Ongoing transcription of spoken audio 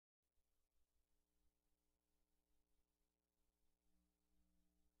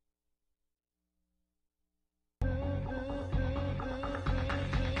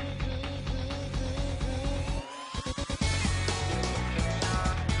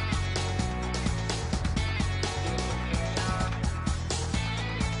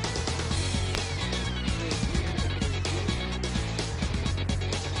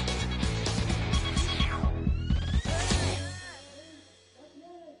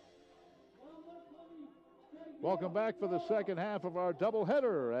Welcome back for the second half of our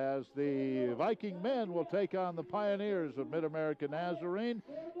doubleheader as the Viking men will take on the Pioneers of Mid-America Nazarene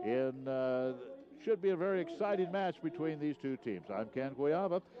in should be a very exciting match between these two teams. I'm Ken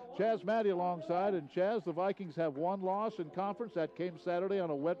Guayaba. Chaz Matty alongside. And Chaz, the Vikings have one loss in conference. That came Saturday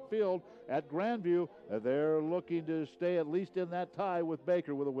on a wet field at Grandview. They're looking to stay at least in that tie with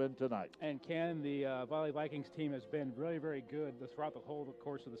Baker with a win tonight. And Ken, the Valley Vikings team has been really, very good throughout the whole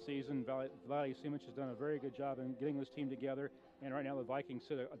course of the season. Valley Simic has done a very good job in getting this team together. And right now the Vikings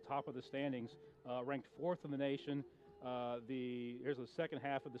sit at the top of the standings, ranked fourth in the nation. Here's the second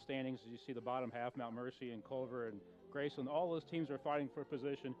half of the standings. As you see the bottom half, Mount Mercy and Culver and Graceland, all those teams are fighting for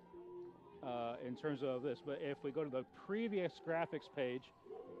position in terms of this. But if we go to the previous graphics page,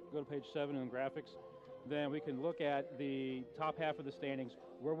 go to page 7 in graphics, then we can look at the top half of the standings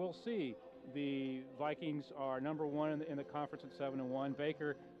where we'll see the Vikings are number one in the conference at 7-1.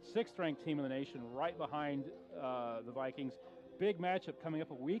 Baker, 6th ranked team in the nation, right behind the Vikings. Big matchup coming up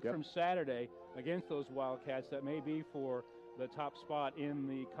a week from Saturday against those Wildcats. That may be for the top spot in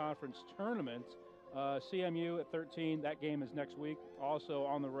the conference tournament. CMU at 13. That game is next week. Also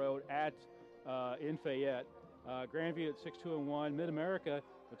on the road in Fayette. Grandview at 6-2-1. Mid-America,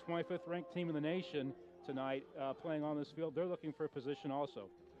 the 25th ranked team in the nation tonight, playing on this field. They're looking for a position also.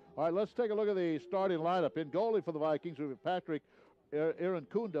 All right, let's take a look at the starting lineup. In goalie for the Vikings, we have Patrick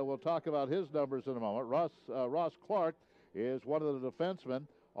Irankunda. We'll talk about his numbers in a moment. Ross Clark is one of the defensemen.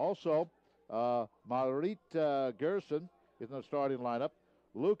 Also, Marit Gerson is in the starting lineup.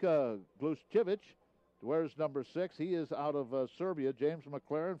 Luka Gluszkiewicz wears number 6. He is out of Serbia. James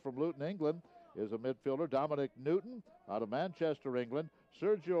McLaren from Luton, England, is a midfielder. Dominic Newton out of Manchester, England.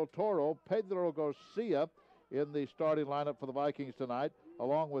 Sergio Toro, Pedro Garcia in the starting lineup for the Vikings tonight,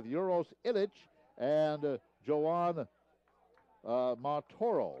 along with Uros Ilic and Joan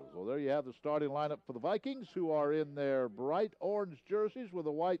Martoro. So there you have the starting lineup for the Vikings, who are in their bright orange jerseys with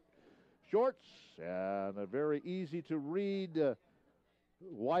the white shorts and a very easy to read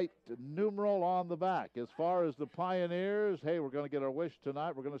white numeral on the back. As far as the Pioneers, hey, we're going to get our wish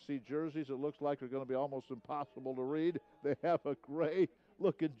tonight. We're going to see jerseys that looks like they're going to be almost impossible to read. They have a gray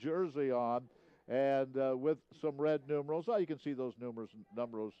looking jersey on and with some red numerals. Oh, you can see those numbers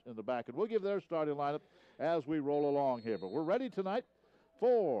in the back. And we'll give their starting lineup as we roll along here. But we're ready tonight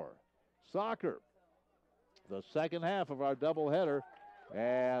for soccer, the second half of our doubleheader.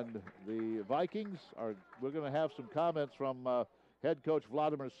 And the Vikings we're going to have some comments from head coach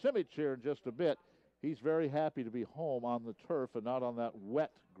Vladimir Simic here in just a bit. He's very happy to be home on the turf and not on that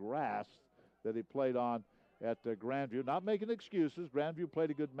wet grass that he played on at Grandview. Not making excuses. Grandview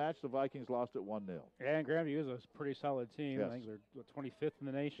played a good match. The Vikings lost it 1-0. And Grandview is a pretty solid team. Yes. I think they're 25th in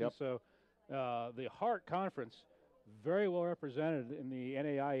the nation. Yep. So the Hart Conference, very well represented in the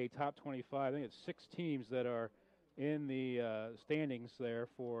NAIA top 25. I think it's 6 teams that are in the standings there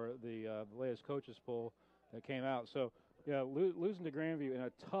for the latest coaches poll that came out. So, losing to Grandview in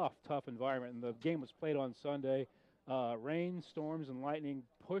a tough environment. And the game was played on Sunday. Rain, storms, and lightning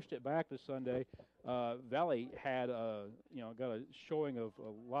pushed it back to Sunday. Valley had got a showing of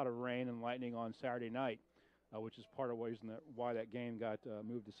a lot of rain and lightning on Saturday night, which is part of why that game got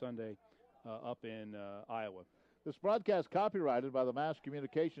moved to Sunday up in Iowa. This broadcast copyrighted by the Mass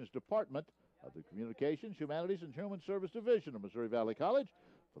Communications Department of the Communications, Humanities, and Human Service Division of Missouri Valley College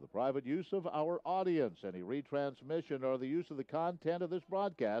for the private use of our audience. Any retransmission or the use of the content of this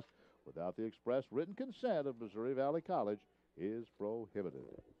broadcast without the express written consent of Missouri Valley College is prohibited.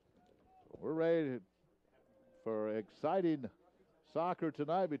 So we're ready for exciting soccer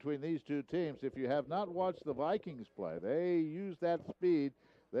tonight between these two teams. If you have not watched the Vikings play, they use that speed.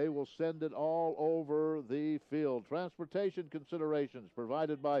 They will send it all over the field. Transportation considerations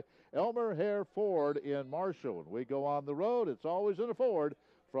provided by Elmer Hare Ford in Marshall. When we go on the road, it's always in a Ford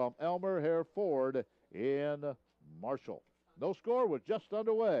from Elmer Hare Ford in Marshall. No score was just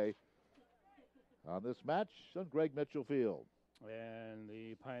underway on this match on Greg Mitchell Field. And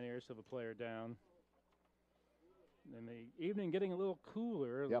the Pioneers have a player down. And the evening getting a little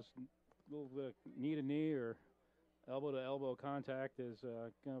cooler. Yep. A little bit of knee-to-knee or elbow-to-elbow contact is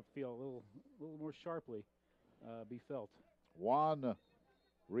going to feel a little more sharply be felt. Juan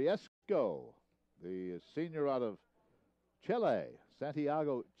Riesco, the senior out of Chile,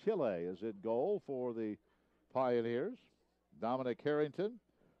 Santiago, Chile, is in goal for the Pioneers. Dominic Harrington,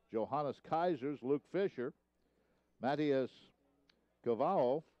 Johannes Kaisers, Luke Fisher, Matthias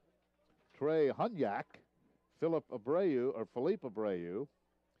Cavao, Trey Hunyak, Philippe Abreu,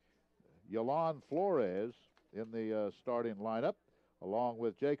 Yolan Flores in the starting lineup, along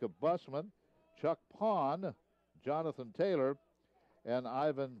with Jacob Bussman, Chuck Pond, Jonathan Taylor, and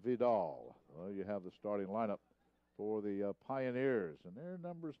Ivan Vidal. Well, you have the starting lineup for the Pioneers, and their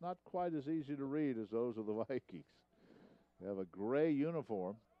numbers not quite as easy to read as those of the Vikings. They have a gray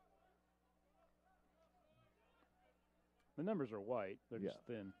uniform. The numbers are white. They're just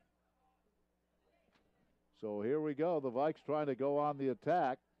thin. So here we go. The Vikes trying to go on the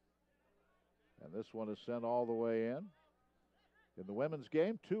attack. And this one is sent all the way in. In the women's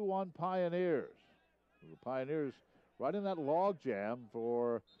game, 2-1 Pioneers. The Pioneers right in that log jam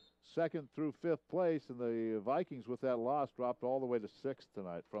for 2nd through 5th place, and the Vikings with that loss dropped all the way to 6th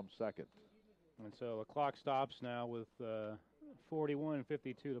tonight from 2nd. And so the clock stops now with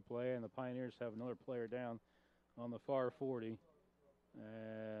 41:52 to play, and the Pioneers have another player down on the far 40.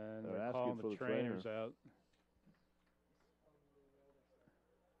 And they're calling the trainers out.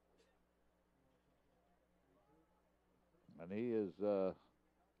 And he is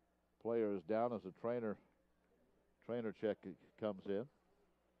player is down as a trainer check comes in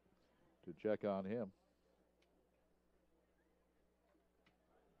to check on him.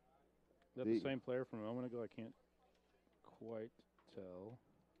 Is that the same player from a moment ago? I can't quite tell.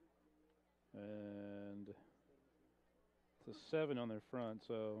 And it's a 7 on their front,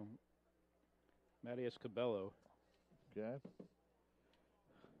 so Matthias Cabello. Okay.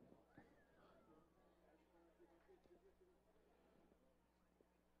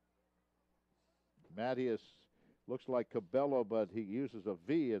 Matthias looks like Cabello, but he uses a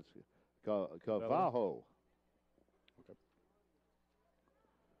V. It's Cavajo. Okay.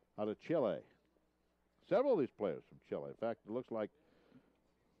 Out of Chile. Several of these players from Chile. In fact, it looks like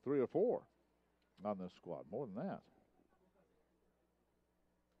 3 or 4 on this squad. More than that.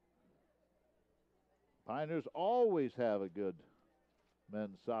 Pioneers always have a good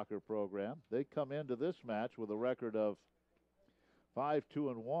men's soccer program. They come into this match with a record of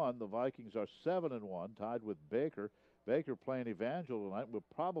 5-2-1. The Vikings are 7-1, tied with Baker. Baker playing Evangel tonight. We'll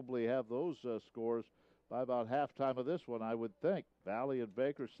probably have those scores by about halftime of this one, I would think. Valley and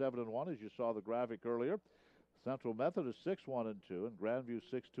Baker 7-1, as you saw the graphic earlier. Central Methodist 6-1-2, and Grandview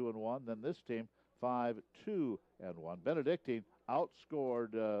 6-2-1. Then this team 5-2-1. Benedictine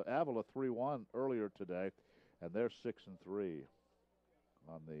outscored Avila 3-1 earlier today, and they're 6-3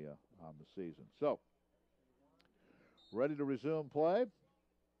 on the season. So, ready to resume play.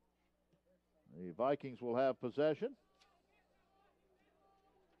 The Vikings will have possession.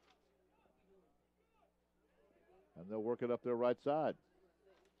 And they'll work it up their right side.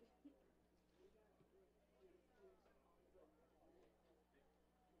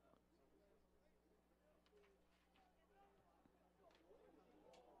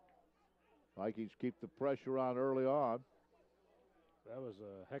 Vikings keep the pressure on early on. That was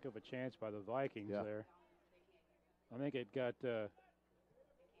a heck of a chance by the Vikings there. I think it got here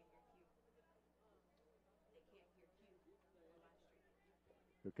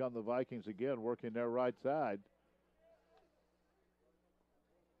come the Vikings again, working their right side.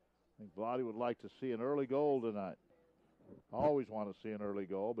 I think Vladi would like to see an early goal tonight. Always want to see an early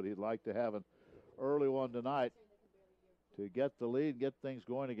goal, but he'd like to have an early one tonight to get the lead, get things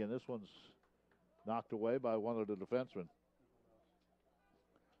going again. This one's knocked away by one of the defensemen.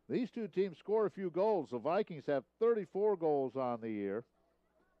 These two teams score a few goals. The Vikings have 34 goals on the year,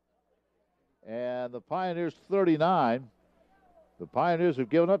 and the Pioneers 39. The Pioneers have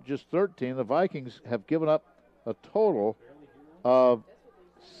given up just 13. The Vikings have given up a total of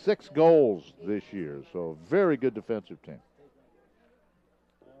 6 goals this year. So very good defensive team.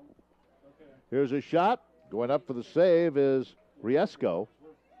 Here's a shot. Going up for the save is Riesco.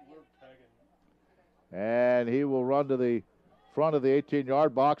 And he will run to the front of the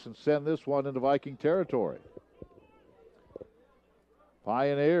 18-yard box and send this one into Viking territory.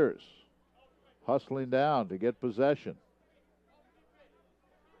 Pioneers hustling down to get possession.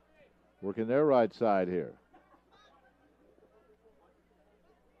 Working their right side here.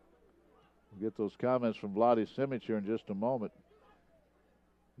 We'll get those comments from Vladi Simic here in just a moment.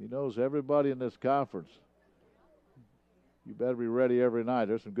 He knows everybody in this conference. You better be ready every night.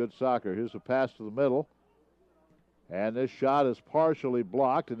 There's some good soccer. Here's a pass to the middle. And this shot is partially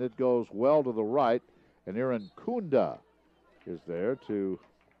blocked, and it goes well to the right. And Aaron Kunda is there to...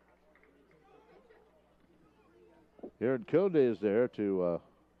 Aaron Kunda is there to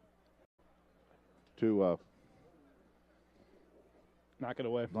knock it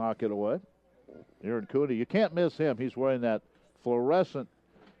away. Knock it away. Aaron Kunda, you can't miss him. He's wearing that fluorescent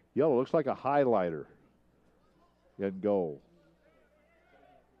yellow. Looks like a highlighter in goal.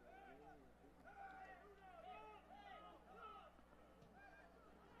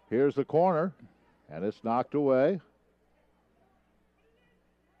 Here's the corner, and it's knocked away.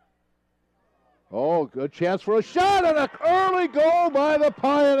 Oh, good chance for a shot and an early goal by the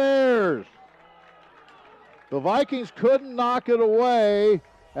Pioneers. The Vikings couldn't knock it away,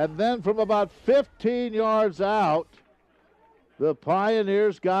 and then from about 15 yards out, the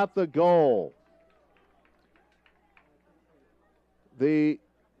Pioneers got the goal. They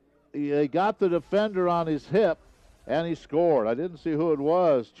got the defender on his hip, and he scored. I didn't see who it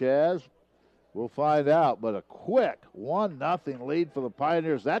was, Chaz. We'll find out, but a quick 1-0 lead for the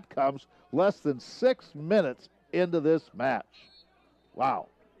Pioneers. That comes less than 6 minutes into this match. Wow.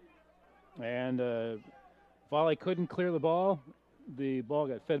 And Volley couldn't clear the ball. The ball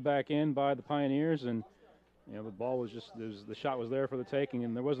got fed back in by the Pioneers, and the ball was just the shot was there for the taking,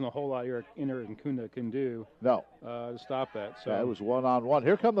 and there wasn't a whole lot Eric Nkunda can do. No. To stop that. So it was 1-on-1.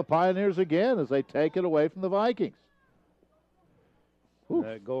 Here come the Pioneers again as they take it away from the Vikings.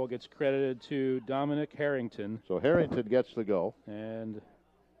 That goal gets credited to Dominic Harrington. So Harrington gets the goal. And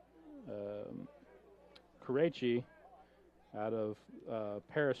Korechi out of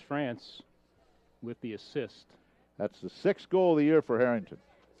Paris, France, with the assist. That's the 6th goal of the year for Harrington.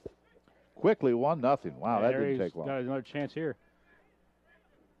 Quickly 1-0. Wow, that didn't take long. Got another chance here.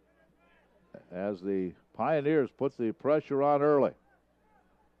 As the Pioneers put the pressure on early.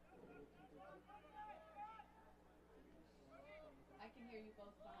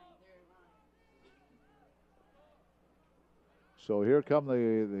 So here come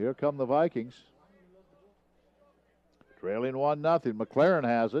the Vikings. Trailing 1-0. McLaren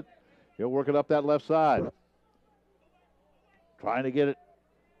has it. He'll work it up that left side. Trying to get it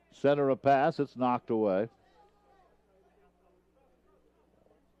center a pass. It's knocked away.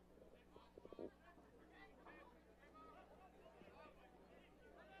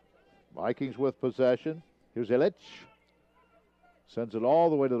 Vikings with possession. Here's Illich. Sends it all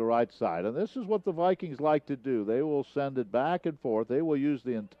the way to the right side. And this is what the Vikings like to do. They will send it back and forth. They will use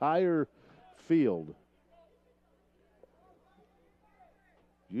the entire field.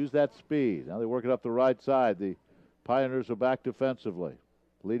 Use that speed. Now they work it up the right side. The Pioneers are back defensively,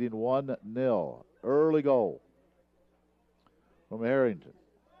 leading 1-0. Early goal from Harrington.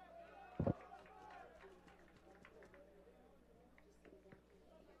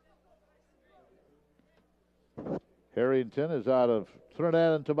 Harrington is out of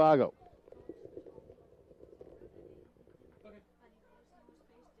Trinidad and Tobago. Okay.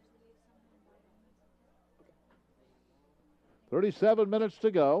 37 minutes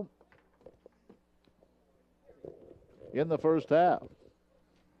to go in the first half.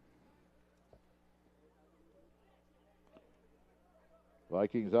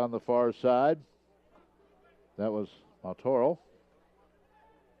 Vikings on the far side. That was Montoro.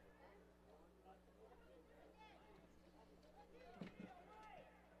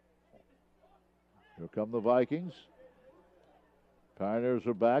 Here come the Vikings. Pioneers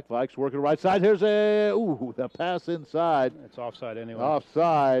are back. Vikes working right side. Here's the pass inside. It's offside anyway.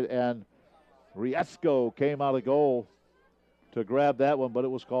 Offside, and Riesco came out of goal to grab that one, but it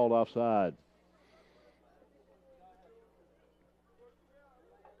was called offside.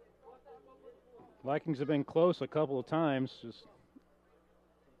 Vikings have been close a couple of times. Just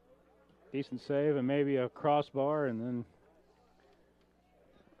decent save and maybe a crossbar, and then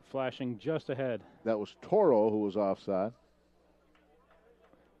flashing just ahead. That was Toro who was offside.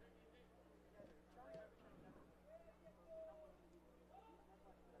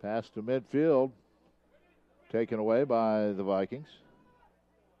 Pass to midfield, taken away by the Vikings.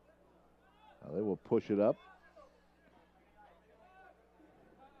 Now they will push it up.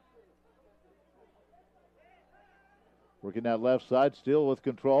 Working that left side, still with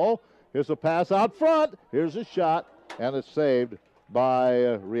control. Here's a pass out front. Here's a shot, and it's saved by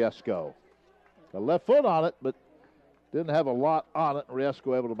Riesco. The left foot on it, but didn't have a lot on it.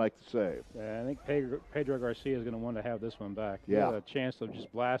 Riesco able to make the save. Yeah, I think Pedro Garcia is going to want to have this one back. Yeah. He had a chance to just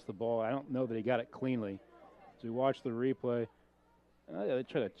blast the ball. I don't know that he got it cleanly. So we watched the replay. They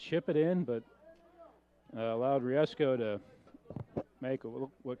tried to chip it in, but allowed Riesco to make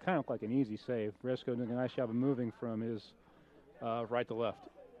what kind of like an easy save. Riesco did a nice job of moving from his right to left.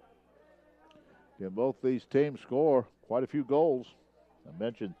 Yeah, both these teams score quite a few goals. I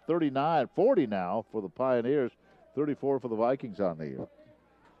mentioned 40 now for the Pioneers, 34 for the Vikings on the year.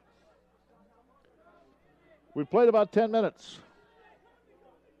 We've played about 10 minutes.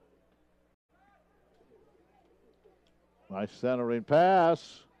 Nice centering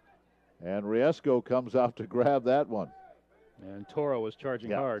pass, and Riesco comes out to grab that one. And Toro was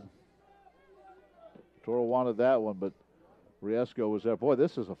charging hard. Toro wanted that one, but Riesco was there. Boy,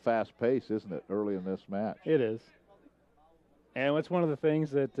 this is a fast pace, isn't it, early in this match? It is. And it's one of the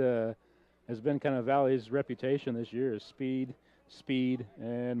things that has been kind of Valley's reputation this year is speed,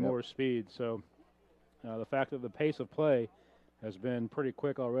 and more speed. So The fact that the pace of play has been pretty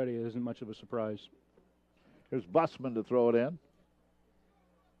quick already isn't much of a surprise. Here's Bussman to throw it in.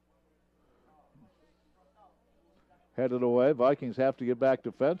 Headed away. Vikings have to get back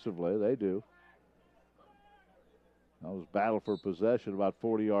defensively. They do. That was battle for possession about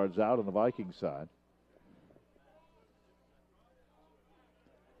 40 yards out on the Viking side.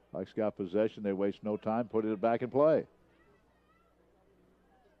 Vikes got possession. They waste no time putting it back in play.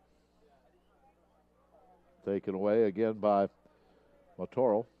 Taken away again by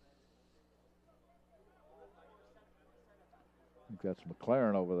Motoro. I think that's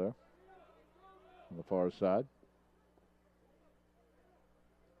McLaren over there on the far side.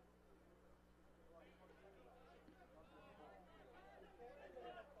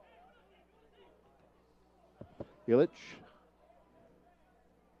 Illich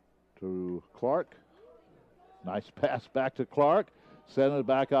to Clark. Nice pass back to Clark. Send it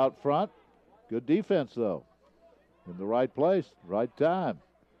back out front. Good defense, though. In the right place, right time.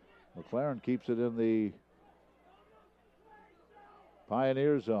 McLaren keeps it in the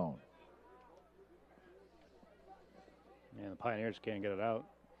Pioneer zone. And the Pioneers can't get it out.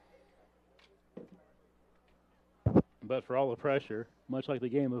 But for all the pressure, much like the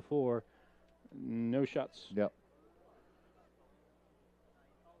game before, no shots. Yep.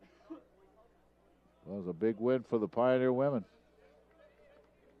 That was a big win for the Pioneer women.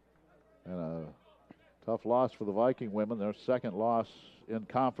 And a tough loss for the Viking women. Their second loss in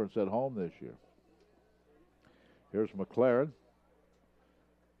conference at home this year. Here's McLaren.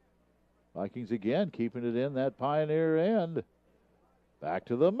 Vikings again keeping it in that Pioneer end. Back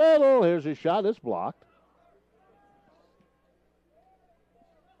to the middle. Here's a shot. It's blocked.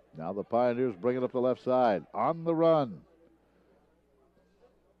 Now the Pioneers bring it up the left side. On the run.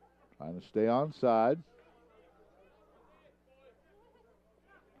 Trying to stay onside.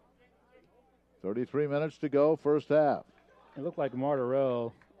 33 minutes to go, first half. It looked like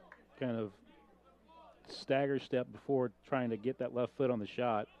Martorell kind of stagger step before trying to get that left foot on the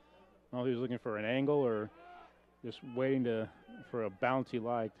shot. I don't know if he was looking for an angle or just waiting for a bounce he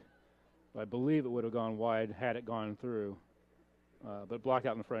liked. But I believe it would have gone wide had it gone through. But blocked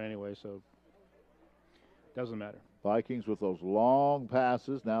out in front anyway, so doesn't matter. Vikings with those long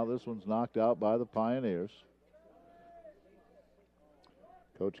passes. Now this one's knocked out by the Pioneers.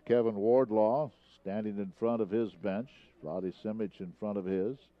 Coach Kevin Wardlaw standing in front of his bench. Vladi Simic in front of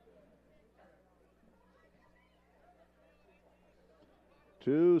his.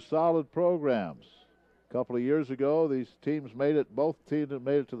 Two solid programs. A couple of years ago, both teams made it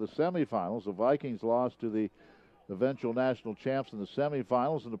to the semifinals. The Vikings lost to the eventual national champs in the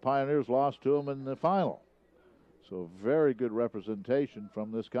semifinals, and the Pioneers lost to them in the final. So very good representation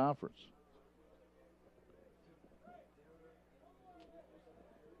from this conference.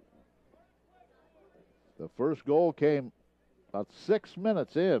 The first goal came about 6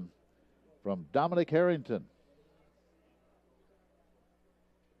 minutes in from Dominic Harrington.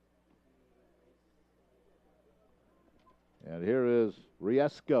 And here is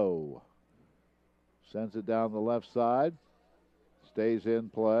Riesco. Sends it down the left side. Stays in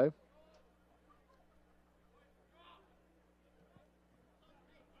play.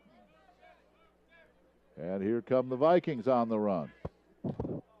 And here come the Vikings on the run.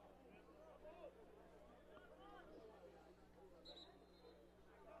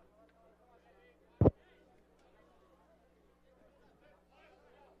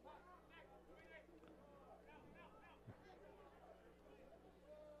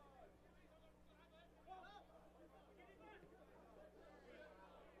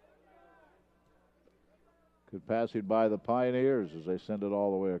 Good passing by the Pioneers as they send it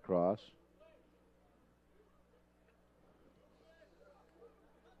all the way across.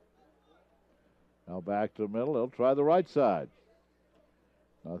 Now back to the middle. They'll try the right side.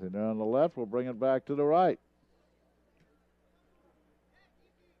 Nothing there on the left. We'll bring it back to the right.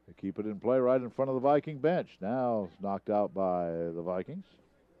 They keep it in play right in front of the Viking bench. Now it's knocked out by the Vikings.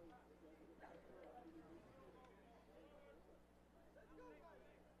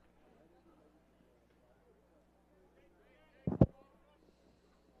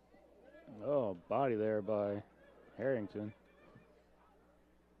 Oh, body there by Harrington.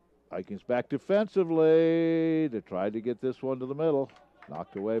 Vikings back defensively. They tried to get this one to the middle.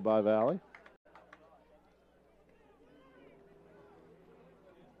 Knocked away by Valley.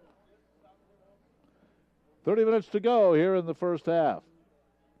 "30 minutes to go here in the first half.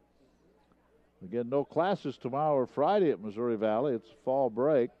 Again, no classes tomorrow or Friday at Missouri Valley. It's fall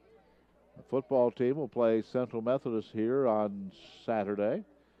break. The football team will play Central Methodist here on Saturday.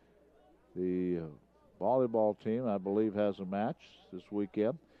 The volleyball team, I believe, has a match this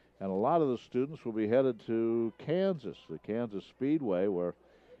weekend. And a lot of the students will be headed to Kansas, the Kansas Speedway, where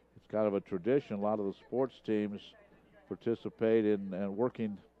it's kind of a tradition. A lot of the sports teams participate in and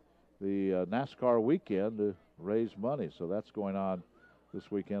working the NASCAR weekend to raise money. So that's going on this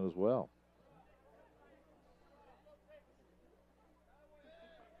weekend as well.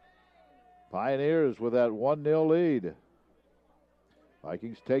 Pioneers with that 1-0 lead.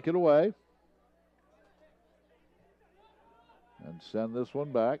 Vikings take it away and send this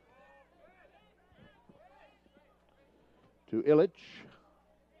one back to Illich.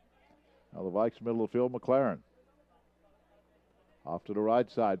 Now the Vikes middle of the field, McLaren. Off to the right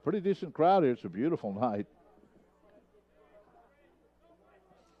side. Pretty decent crowd here. It's a beautiful night.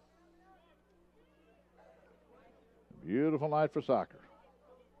 Beautiful night for soccer.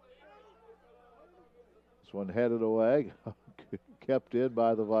 This one headed away. Kept in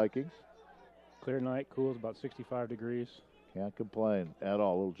by the Vikings. Clear night, cool, it's about 65 degrees. Can't complain at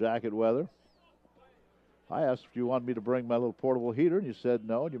all. A little jacket weather. I asked if you wanted me to bring my little portable heater, and you said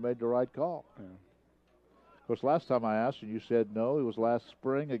no, and you made the right call. Yeah. Of course, last time I asked, and you said no. It was last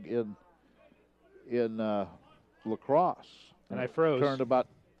spring in La Crosse. And I froze. Turned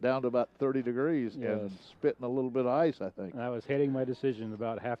down to about 30 degrees and spitting a little bit of ice, I think. I was hating my decision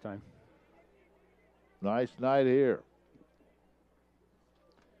about halftime. Nice night here.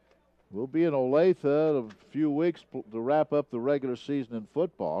 We'll be in Olathe in a few weeks to wrap up the regular season in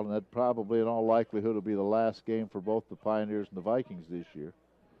football, and that probably in all likelihood will be the last game for both the Pioneers and the Vikings this year.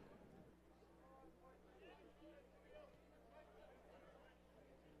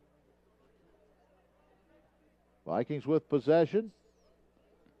 Vikings with possession.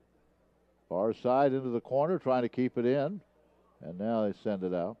 Far side into the corner, trying to keep it in, and now they send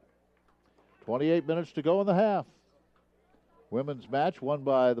it out. 28 minutes to go in the half. Women's match won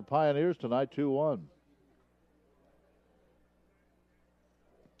by the Pioneers tonight, 2-1.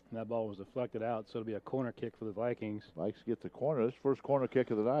 That ball was deflected out, so it'll be a corner kick for the Vikings. Vikes get the corner. This first corner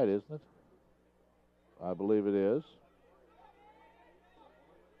kick of the night, isn't it? I believe it is.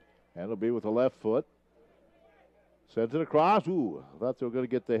 And it'll be with the left foot. Sends it across. Ooh, I thought they were going to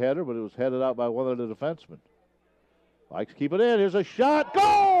get the header, but it was headed out by one of the defensemen. Vikes keep it in. Here's a shot.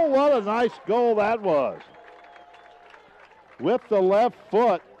 Goal! What a nice goal that was. With the left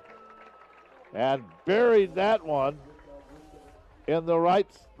foot and buried that one in the right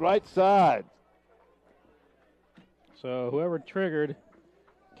side. So whoever triggered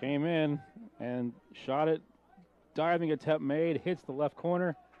came in and shot it. Diving attempt made, hits the left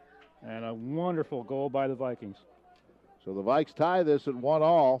corner, and a wonderful goal by the Vikings. So the Vikes tie this at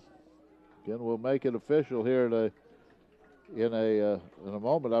 1-1. Again, we'll make it official here in a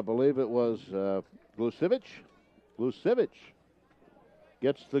moment. I believe it was Glusevich. Glusevich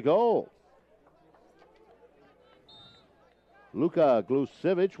gets the goal. Luka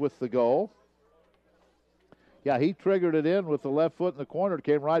Glusevich with the goal. Yeah, he triggered it in with the left foot in the corner. It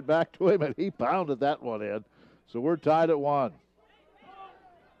came right back to him, and he pounded that one in. So we're tied at 1.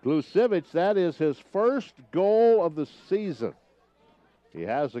 Glusevich, that is his first goal of the season. He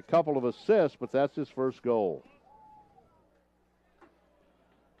has a couple of assists, but that's his first goal.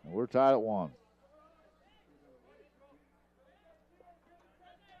 And we're tied at 1.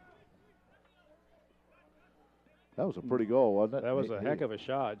 That was a pretty goal, wasn't it? That was a heck of a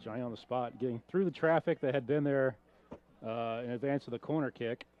shot, Johnny on the spot, getting through the traffic that had been there in advance of the corner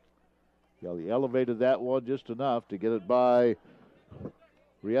kick. Yeah, he elevated that one just enough to get it by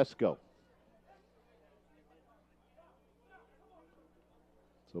Riesco.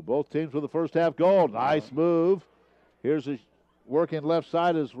 So both teams with the first half goal. Nice move. Here's a working left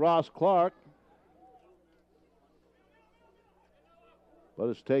side is Ross Clark. But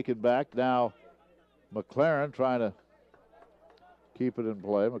it's taken back now. McLaren trying to keep it in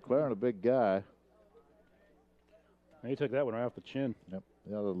play. McLaren, a big guy. And he took that one right off the chin. Yep,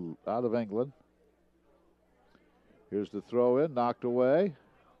 out of England. Here's the throw in, knocked away.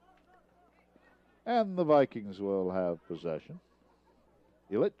 And the Vikings will have possession.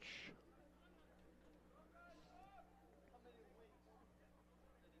 Illich.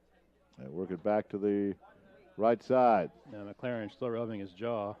 And work it back to the right side. Now McLaren still rubbing his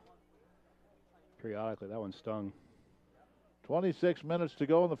jaw. Periodically, that one stung. 26 minutes to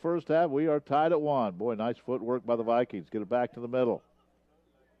go in the first half. We are tied at 1. Boy, nice footwork by the Vikings. Get it back to the middle.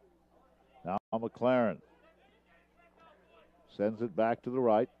 Now McLaren sends it back to the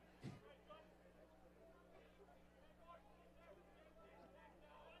right.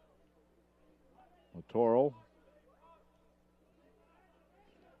 Toro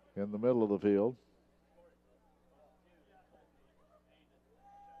in the middle of the field.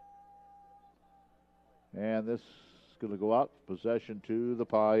 And this going to go out. Possession to the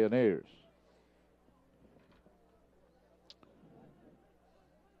Pioneers.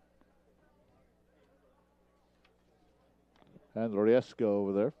 And Riesco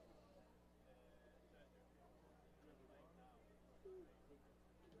over there.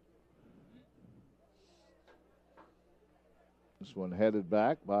 This one headed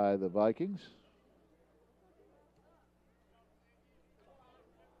back by the Vikings.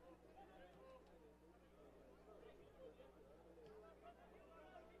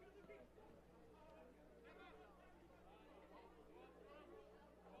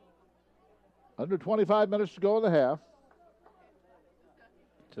 Under 25 minutes to go in the half.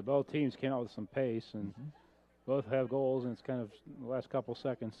 So both teams came out with some pace, and both have goals, and it's kind of the last couple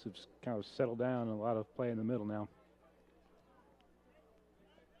seconds it's kind of settled down, and a lot of play in the middle now.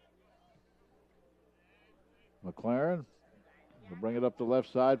 McLaren will bring it up the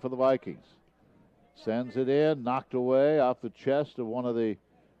left side for the Vikings. Sends it in, knocked away off the chest of one of the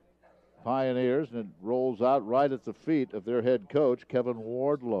Pioneers, and it rolls out right at the feet of their head coach, Kevin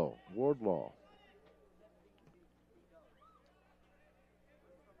Wardlaw.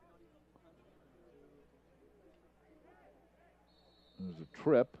 There's a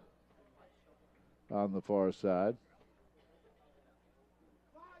trip on the far side.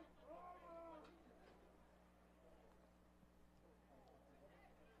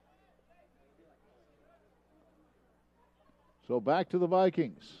 So back to the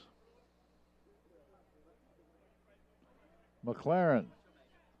Vikings. McLaren.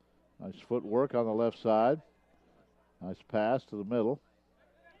 Nice footwork on the left side. Nice pass to the middle.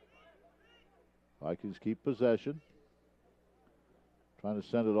 Vikings keep possession. Trying to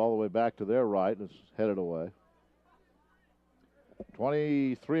send it all the way back to their right. It's headed away.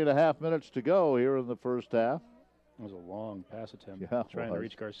 23 and a half minutes to go here in the first half. It was a long pass attempt. Yeah, trying to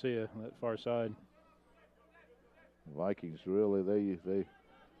reach Garcia on that far side. The Vikings really, they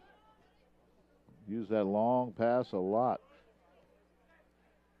use that long pass a lot.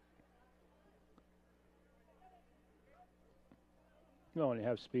 Well, when you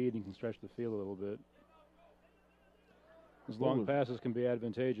have speed, you can stretch the field a little bit. Those long passes can be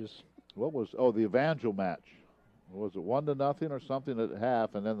advantageous. What was, the Evangel match. Was it 1-0 or something at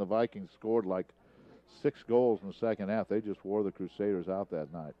half, and then the Vikings scored like 6 goals in the second half. They just wore the Crusaders out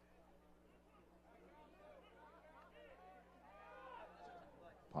that night.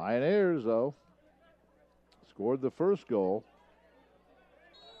 Pioneers, though, scored the first goal.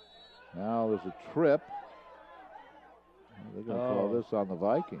 Now there's a trip. They're going to call this on the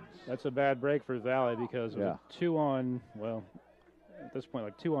Vikings. That's a bad break for Valley because it was a 2-on, well, at this point,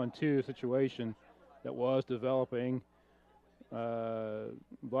 like 2-on-2 situation that was developing.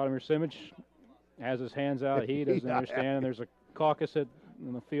 Vladimir Simic has his hands out. He doesn't understand. And there's a caucus in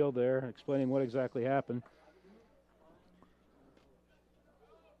the field there explaining what exactly happened.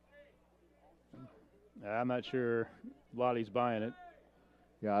 I'm not sure Lottie's buying it.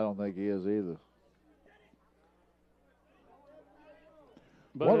 Yeah, I don't think he is either.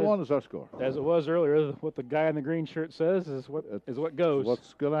 But 1-1 is our score. As it was earlier, what the guy in the green shirt says is what goes.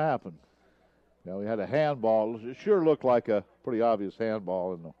 What's going to happen? Yeah, we had a handball. It sure looked like a pretty obvious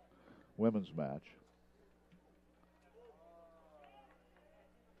handball in the women's match.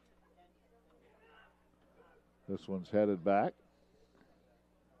 This one's headed back.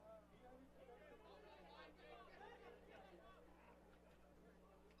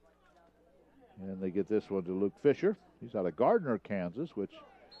 And they get this one to Luke Fisher. He's out of Gardner, Kansas, which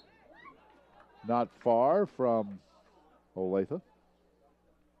not far from Olathe.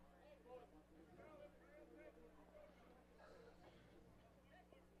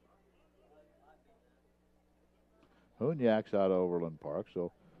 Hunyak's out of Overland Park,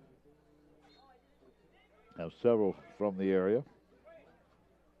 so have several from the area.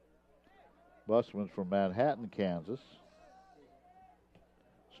 Busman's from Manhattan, Kansas.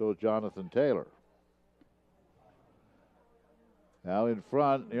 So is Jonathan Taylor. Now in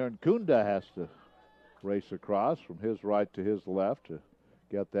front, Aaron Kunda has to race across from his right to his left to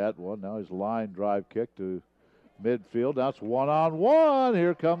get that one. Now his line drive kick to midfield. Now it's 1-on-1.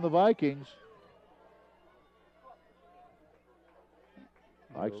 Here come the Vikings.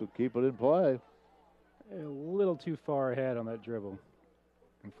 Vikes will keep it in play. A little too far ahead on that dribble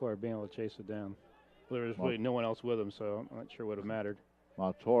before being able to chase it down. There was really no one else with him, so I'm not sure what would have mattered.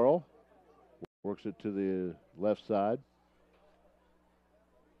 Montoro works it to the left side.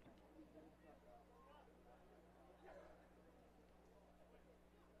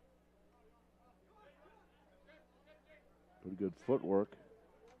 Pretty good footwork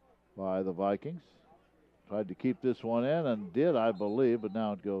by the Vikings. Tried to keep this one in and did, I believe, but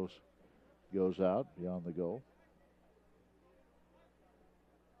now it goes out beyond the goal.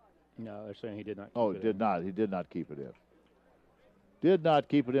 No, they're saying he did not. Oh, keep it did in. not. He did not keep it in. Did not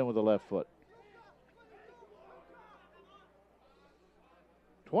keep it in with the left foot.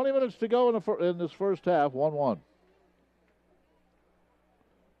 20 minutes to go in this first half, 1-1.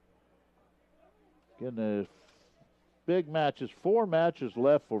 Again, the big matches, 4 matches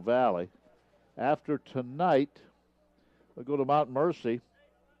left for Valley. After tonight, we'll go to Mount Mercy.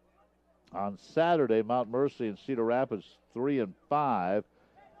 On Saturday, Mount Mercy and Cedar Rapids 3-5.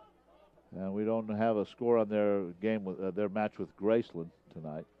 And we don't have a score on their game with their match with Graceland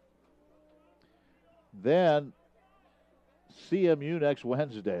tonight. Then CMU next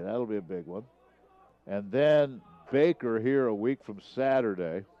Wednesday. That'll be a big one. And then Baker here a week from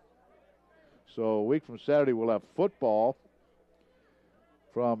Saturday. So a week from Saturday we'll have football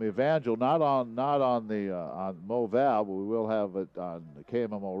from Evangel, not on MoVal, but we will have it on the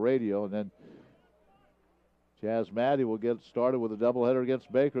KMMO radio, and then Jazz Maddie will get started with a doubleheader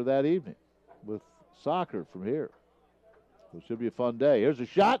against Baker that evening with soccer from here. It should be a fun day. Here's a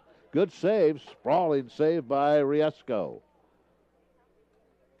shot. Good save. Sprawling save by Riesco.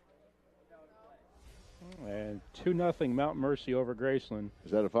 And 2-0 Mount Mercy over Graceland.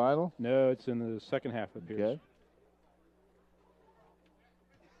 Is that a final? No, it's in the second half, it appears. Okay.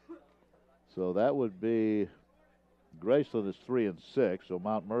 So that would be Graceland is 3-6, so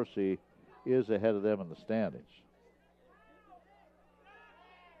Mount Mercy is ahead of them in the standings.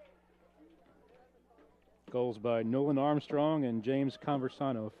 Goals by Nolan Armstrong and James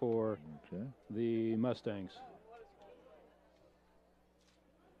Conversano for the Mustangs.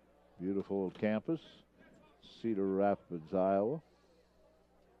 Beautiful campus, Cedar Rapids, Iowa.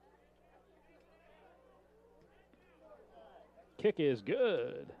 Kick is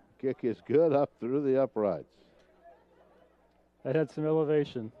good. Kick is good up through the uprights. That had some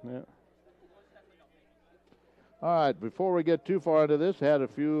elevation. Yeah. All right, before we get too far into this, had a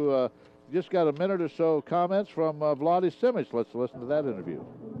few, just got a minute or so comments from Vladimir Simic. Let's listen to that interview.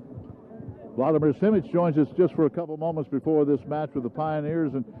 Vladimir Simic joins us just for a couple moments before this match with the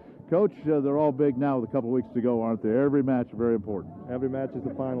Pioneers. And Coach, they're all big now with a couple weeks to go, aren't they? Every match is very important. Every match is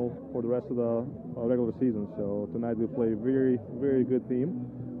the final for the rest of the regular season. So tonight we play a very, very good team.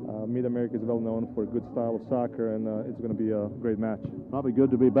 Mid-America is well known for a good style of soccer, and it's going to be a great match. Probably good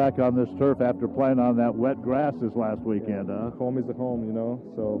to be back on this turf after playing on that wet grass this last weekend, huh? Home is the home, you know,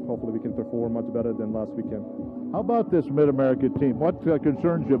 so hopefully we can perform much better than last weekend. How about this Mid-America team? What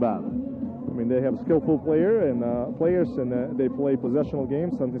concerns you about it? I mean, they have skillful players, and they play possessional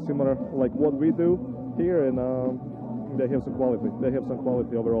games, something similar like what we do here, and they have some quality. They have some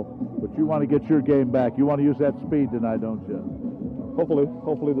quality overall. But you want to get your game back. You want to use that speed tonight, don't you?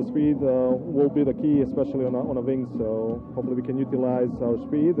 Hopefully the speed will be the key, especially on a wing. So hopefully we can utilize our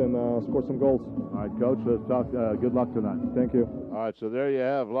speed and score some goals. All right, Coach. Let's talk. Good luck tonight. Thank you. All right, so there you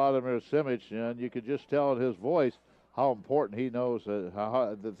have Vladimir Simic, and you could just tell in his voice how important he knows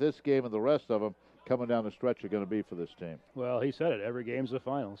that this game and the rest of them coming down the stretch are going to be for this team. Well, he said it. Every game's a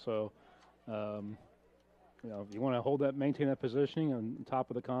final. So, you know, if you want to maintain that positioning on top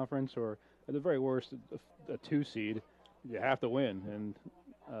of the conference, or at the very worst, a 2 seed. You have to win, and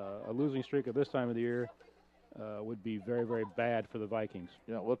a losing streak at this time of the year would be very, very bad for the Vikings.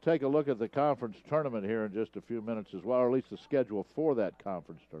 Yeah, we'll take a look at the conference tournament here in just a few minutes as well, or at least the schedule for that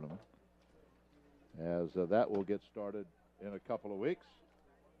conference tournament, as that will get started in a couple of weeks.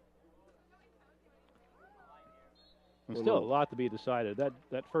 And still a lot to be decided.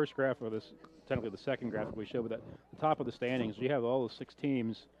 That first graph, or this technically the second graphic we showed, but the top of the standings, you have all the 6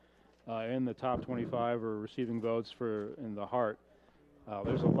 teams in the top 25 or receiving votes in the Heart.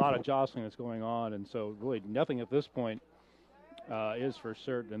 There's a lot of jostling that's going on, and so really nothing at this point is for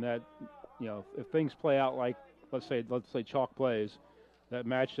certain. And that, you know, if things play out like let's say chalk plays, that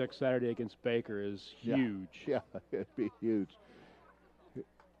match next Saturday against Baker is huge. Yeah, it'd be huge.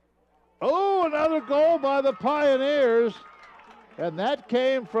 Oh, another goal by the Pioneers, and that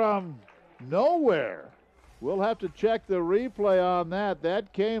came from nowhere. We'll have to check the replay on that.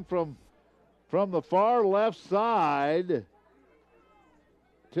 That came from the far left side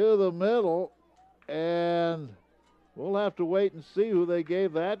to the middle, and we'll have to wait and see who they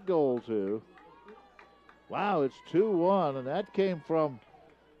gave that goal to. Wow, it's 2-1, and that came from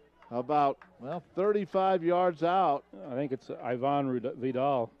about, 35 yards out. I think it's Ivan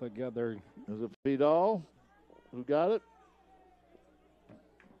Vidal that got there. Is it Vidal who got it?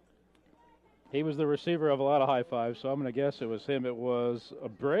 He was the receiver of a lot of high fives, so I'm going to guess it was him. It was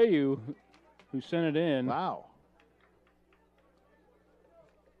Abreu who sent it in. Wow.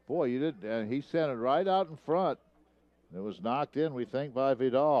 Boy, you did, and he sent it right out in front. It was knocked in, we think, by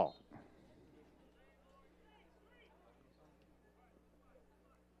Vidal.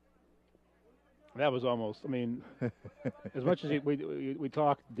 That was almost, I mean, as much as we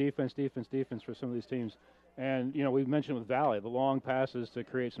talk defense for some of these teams, and, you know, we've mentioned with Valley, the long passes to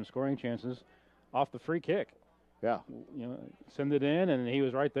create some scoring chances off the free kick. Yeah. You know, send it in, and he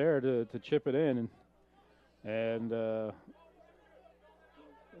was right there to chip it in. And you know,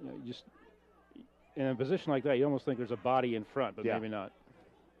 just in a position like that, you almost think there's a body in front, but maybe not.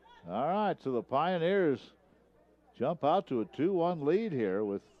 All right, so the Pioneers jump out to a 2-1 lead here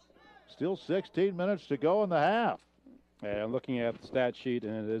with still 16 minutes to go in the half. And I'm looking at the stat sheet,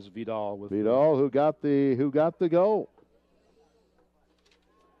 and it is Vidal with Vidal who got the goal.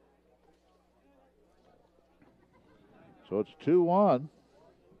 So it's 2-1.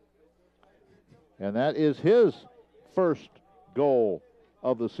 And that is his first goal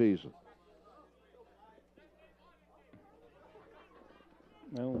of the season.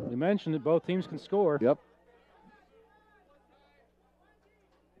 Well, we mentioned that both teams can score. Yep.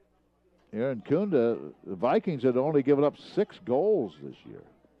 Here in Kunda, the Vikings had only given up 6 goals this year.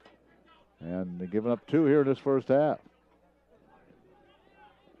 And they've given up 2 here in this first half.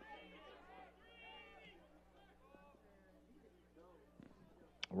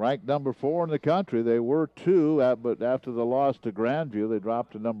 Ranked number 4 in the country. They were 2, but after the loss to Grandview, they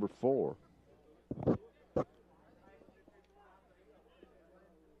dropped to number 4.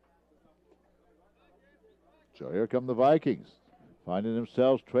 So here come the Vikings, finding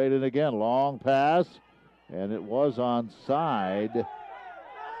themselves traded again. Long pass, and it was onside. The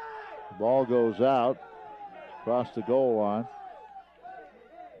ball goes out across the goal line.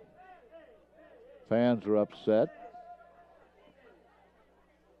 Fans are upset.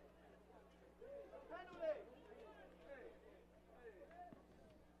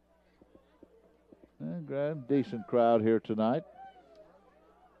 And decent crowd here tonight.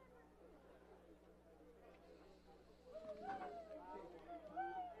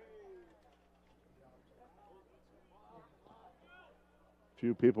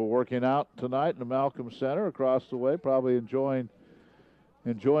 Few people working out tonight in the Malcolm Center across the way, probably enjoying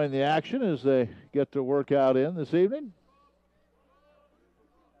the action as they get to work out in this evening.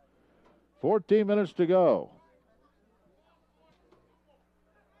 14 minutes to go.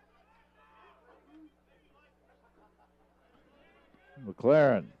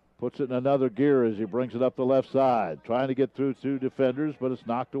 McLaren puts it in another gear as he brings it up the left side, trying to get through 2 defenders, but it's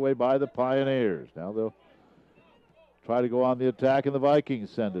knocked away by the Pioneers. Now they'll try to go on the attack, and the Vikings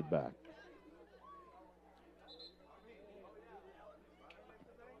send it back.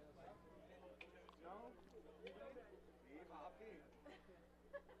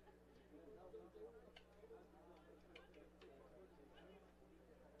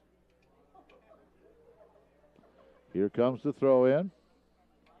 Here comes the throw in.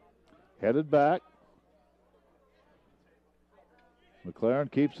 Headed back.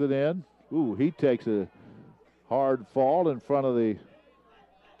 McLaren keeps it in. Ooh, he takes a hard fall in front of the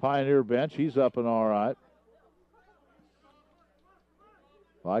Pioneer bench. He's up and all right.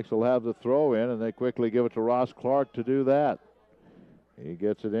 Vikes will have the throw in, and they quickly give it to Ross Clark to do that. He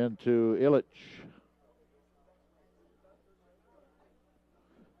gets it into Illich.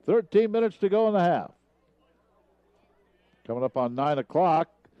 13 minutes to go in the half. Coming up on 9 o'clock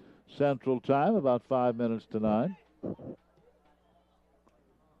Central Time, about 5 minutes to 9.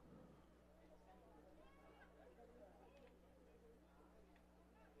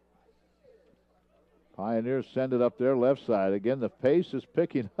 Pioneers send it up their left side. Again, the pace is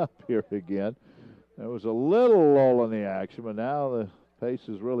picking up here again. There was a little lull in the action, but now the pace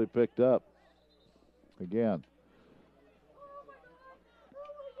has really picked up again.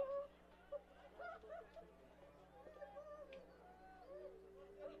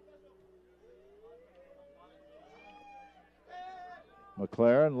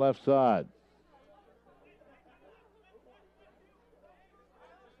 McLaren, left side.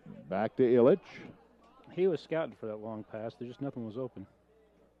 Back to Illich. He was scouting for that long pass. There just nothing was open.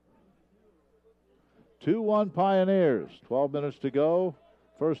 2-1 Pioneers. 12 minutes to go.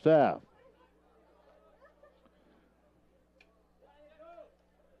 First half.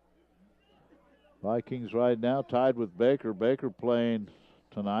 Vikings right now tied with Baker. Baker playing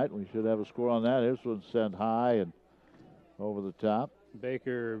tonight. We should have a score on that. This one's sent high and over the top.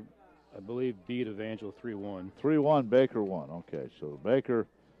 Baker, I believe, beat Evangel 3-1. 3-1, Baker won. Okay, so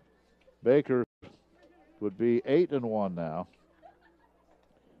Baker would be 8-1 now.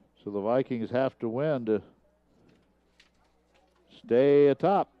 So the Vikings have to win to stay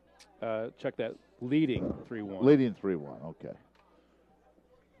atop. Check that. Leading 3-1. Leading 3-1, okay.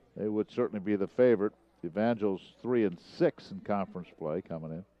 They would certainly be the favorite. The Evangel's 3-6 in conference play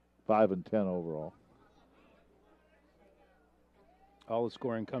coming in. 5-10 overall. All the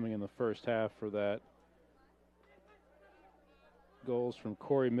scoring coming in the first half for that. Goals from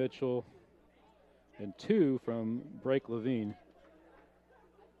Corey Mitchell and 2 from Blake Levine.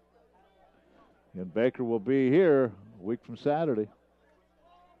 And Baker will be here a week from Saturday.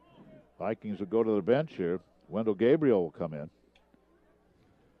 Vikings will go to the bench here. Wendell Gabriel will come in.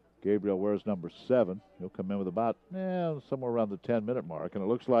 Gabriel wears number 7. He'll come in with about somewhere around the 10-minute mark. And it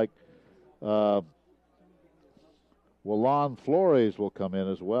looks like Juan Flores will come in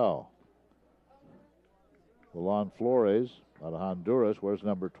as well. Juan Flores out of Honduras wears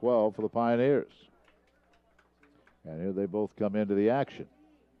number 12 for the Pioneers. And here they both come into the action.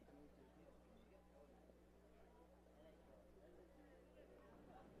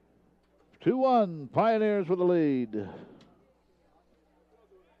 Two-one, Pioneers with the lead.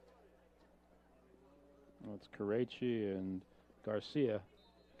 Well, it's Caracci and Garcia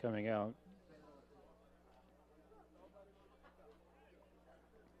coming out.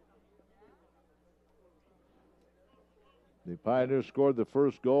 The Pioneers scored the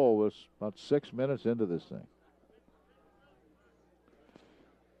first goal. Was about 6 minutes into this thing.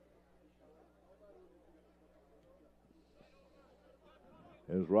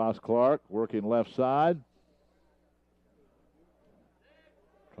 Here's Ross Clark working left side.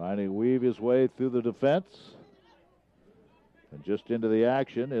 Trying to weave his way through the defense. And just into the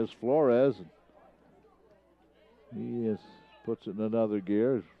action is Flores. He puts it in another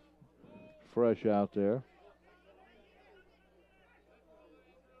gear. Fresh out there.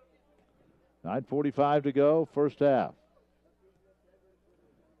 9:45 to go, first half.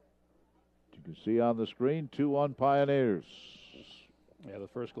 You can see on the screen, 2-1 Pioneers. Yeah, the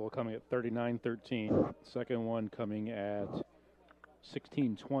first goal coming at 39-13. Second one coming at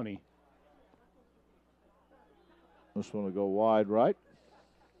 16-20. This one will go wide right.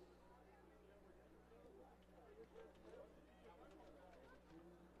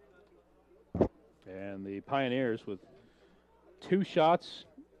 And the Pioneers with 2 shots,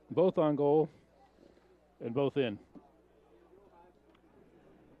 both on goal and both in.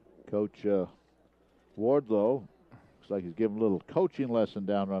 Coach Wardlow looks like he's giving a little coaching lesson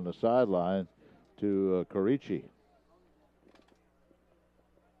down on the sideline to Caracci.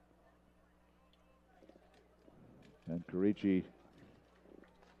 And Caracci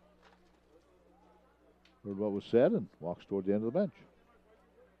heard what was said and walks toward the end of the bench.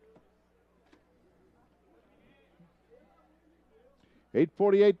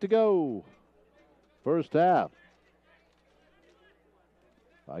 $8:48 to go. First half.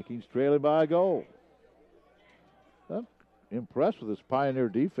 Vikings trailing by a goal. I'm impressed with this Pioneer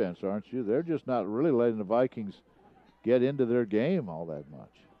defense, aren't you? They're just not really letting the Vikings get into their game all that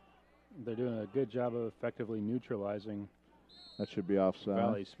much. They're doing a good job of effectively neutralizing that should be offside.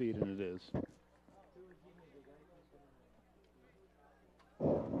 Valley speed, and it is.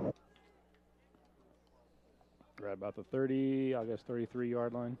 Right about the 30, I guess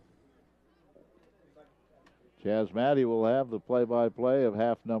 33-yard line. Chaz Matty will have the play-by-play of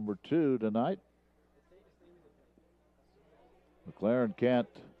half number 2 tonight. McLaren can't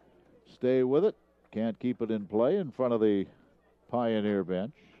stay with it, can't keep it in play in front of the Pioneer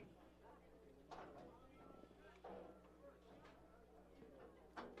bench.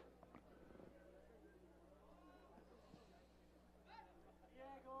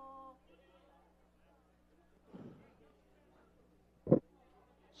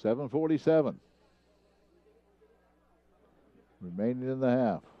 .747 remaining in the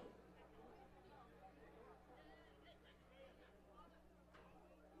half.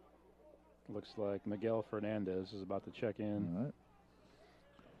 Looks like Miguel Fernandez is about to check in. All right.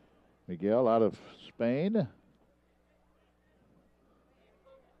 Miguel out of Spain.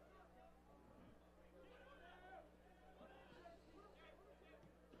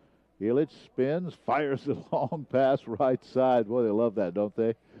 Illich spins, fires a long pass right side. Boy, they love that, don't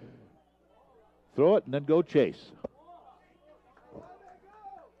they? Throw it and then go chase.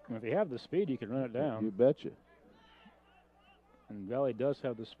 If you have the speed, you can run it down. You betcha. And Valley does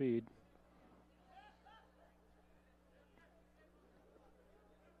have the speed.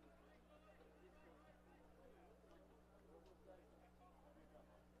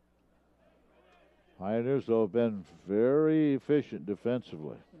 Pioneers, though, have been very efficient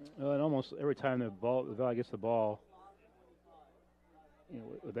defensively. And almost every time the Valley gets the ball,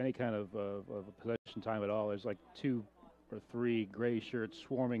 with any kind of possession time at all, there's like 2 or 3 gray shirts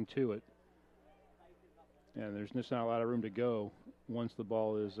swarming to it. And there's just not a lot of room to go once the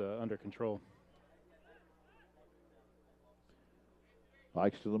ball is under control.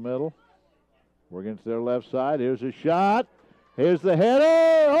 Pikes to the middle. Working to their left side. Here's a shot. Here's the header.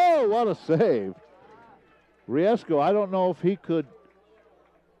 Oh, what a save. Riesco, I don't know if he could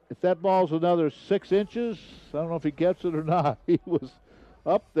if that ball's another 6 inches, I don't know if he gets it or not. He was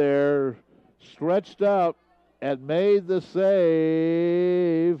up there, stretched out, and made the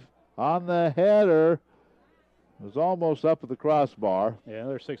save on the header. It was almost up at the crossbar. Yeah,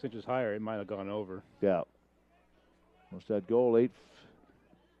 another 6 inches higher, it might have gone over. Yeah. What's that goal?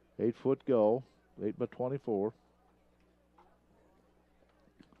 8-foot goal, 8 by 24.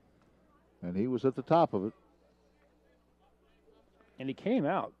 And he was at the top of it. And he came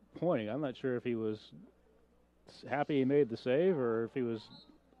out pointing. I'm not sure if he was happy he made the save or if he was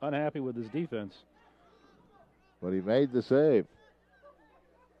unhappy with his defense. But he made the save.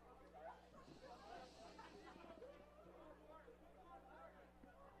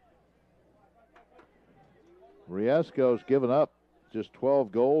 Riesco's given up just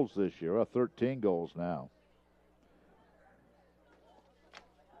 12 goals this year, 13 goals now.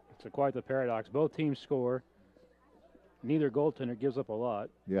 It's quite the paradox. Both teams score. Neither goaltender gives up a lot.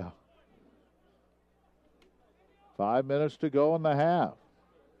 Yeah. 5 minutes to go in the half.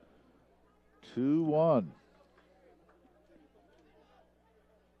 2-1.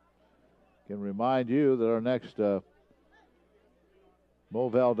 Can remind you that our next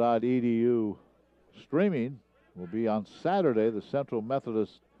Movell.edu streaming will be on Saturday. The Central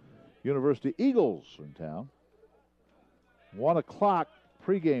Methodist University Eagles in town. 1 o'clock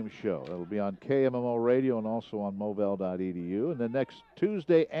pregame show. That'll be on KMMO Radio and also on Movell.edu. And then next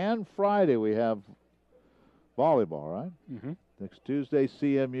Tuesday and Friday we have volleyball, right? Mm-hmm. Next Tuesday,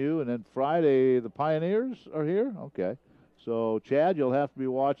 CMU, and then Friday, the Pioneers are here? Okay. So, Chad, you'll have to be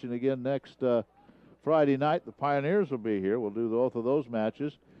watching again next Friday night. The Pioneers will be here. We'll do both of those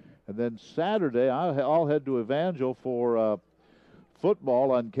matches. And then Saturday, I'll head to Evangel for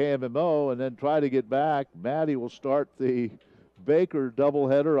football on KMMO and then try to get back. Maddie will start the Baker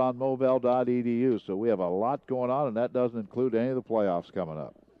doubleheader on Movell.edu. So we have a lot going on, and that doesn't include any of the playoffs coming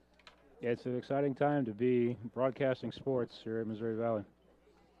up. Yeah, it's an exciting time to be broadcasting sports here at Missouri Valley.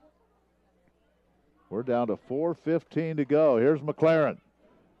 We're down to 4:15 to go. Here's McLaren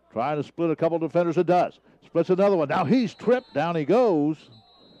trying to split a couple defenders. It does. Splits another one. Now he's tripped. Down he goes.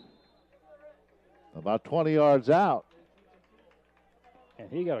 About 20 yards out.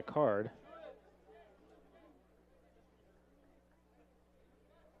 And he got a card.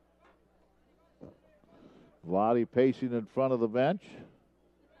 Lottie pacing in front of the bench.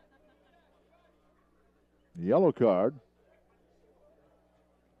 Yellow card.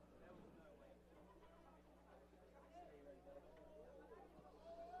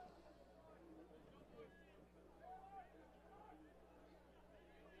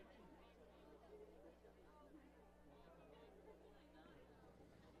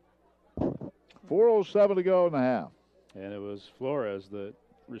 .407 to go in the half. And it was Flores that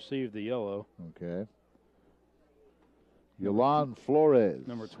received the yellow. Okay. Yolan Flores.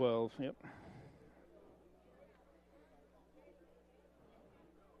 Number 12, yep.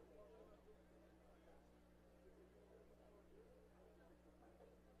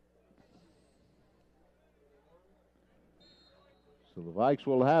 So the Vikes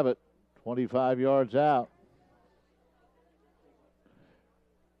will have it 25 yards out.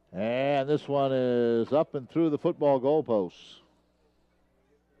 And this one is up and through the football goalposts.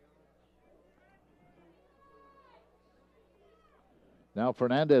 Now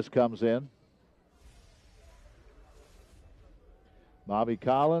Fernandez comes in. Bobby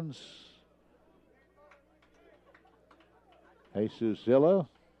Collins. Jesus Zilla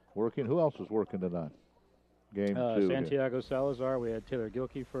working. Who else was working tonight? Game 2. Santiago Salazar. We had Taylor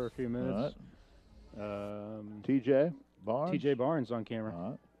Gilkey for a few minutes. TJ Barnes. TJ Barnes on camera. All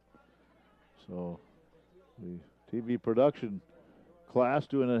right. So the TV production class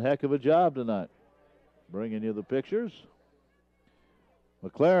doing a heck of a job tonight. Bringing you the pictures.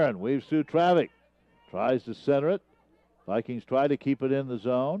 McLaren weaves through traffic. Tries to center it. Vikings try to keep it in the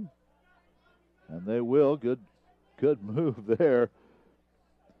zone. And they will. Good move there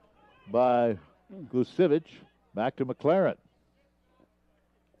by Glusevich. Back to McLaren.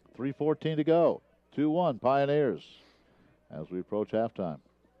 3:14 to go. 2-1 Pioneers as we approach halftime.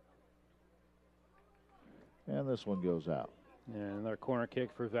 And this one goes out. And another corner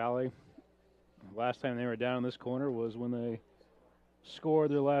kick for Valley. Last time they were down in this corner was when they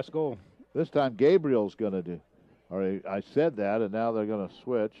scored their last goal. This time Gabriel's going to do. Or I said that, and now they're going to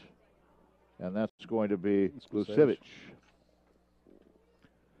switch. And that's going to be Glusevich.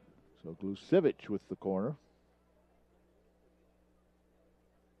 So Glusevich with the corner.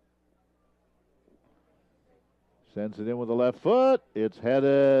 Sends it in with the left foot. It's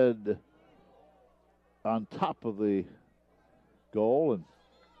headed on top of the goal, and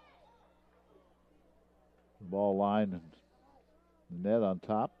the ball line and the net on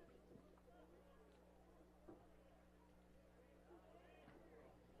top.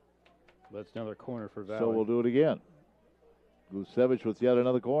 That's another corner for Valley. So we'll do it again. Gusevich with yet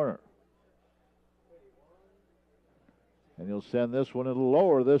another corner. And he'll send this one a little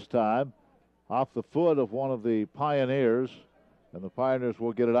lower this time, off the foot of one of the Pioneers. And the Pioneers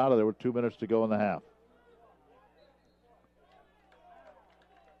will get it out of there with 2 minutes to go in the half.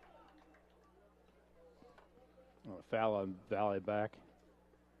 Foul on Valley back.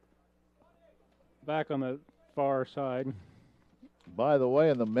 Back on the far side. By the way,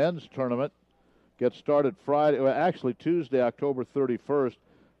 in the men's tournament, gets started Friday, well, actually Tuesday, October 31st.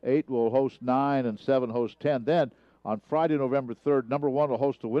 8 will host 9 and 7 host 10. Then on Friday, November 3rd, number 1 will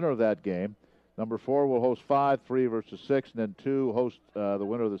host the winner of that game. Number 4 will host 5, 3 versus 6, and then 2 host the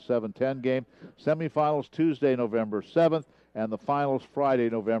winner of the 7-10 game. Semifinals Tuesday, November 7th, and the finals Friday,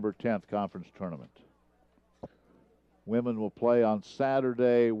 November 10th, conference tournament. Women will play on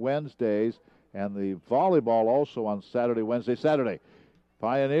Saturday, Wednesdays, and the volleyball also on Saturday, Wednesday, Saturday.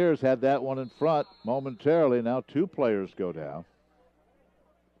 Pioneers had that one in front momentarily. Now 2 players go down.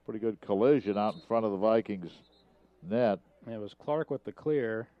 Pretty good collision out in front of the Vikings net. It was Clark with the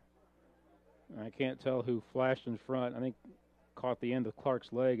clear. I can't tell who flashed in front. I think caught the end of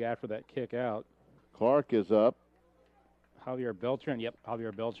Clark's leg after that kick out. Clark is up. Javier Beltran. Yep,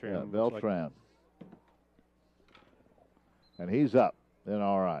 Javier Beltran. Yeah, Beltran. And he's up. Then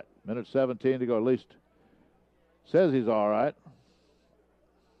all right. Minute 17 to go. At least says he's all right.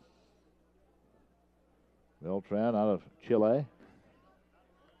 Beltran out of Chile.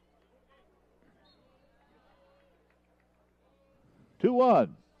 Two 2-1.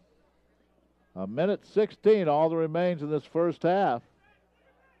 A minute 16, all that remains in this first half.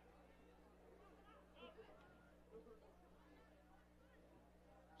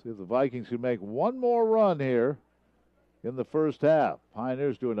 See if the Vikings can make one more run here in the first half.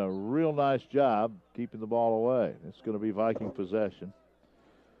 Pioneers doing a real nice job keeping the ball away. It's going to be Viking possession.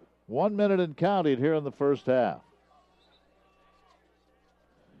 1 minute and counting here in the first half.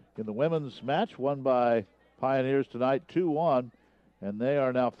 In the women's match, won by Pioneers tonight, 2-1. And they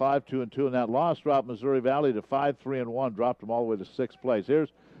are now 5-2-2, and that loss dropped Missouri Valley to 5-3-1, dropped them all the way to 6th place. Here's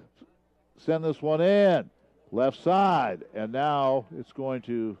send this one in, left side, and now it's going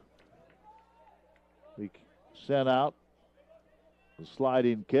to be sent out. The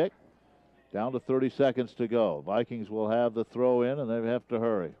sliding kick, down to 30 seconds to go. Vikings will have the throw in, and they have to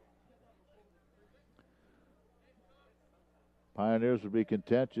hurry. Pioneers would be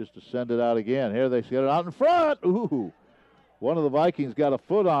content just to send it out again. Here they get it out in front. Ooh. One of the Vikings got a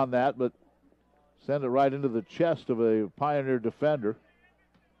foot on that, but sent it right into the chest of a Pioneer defender.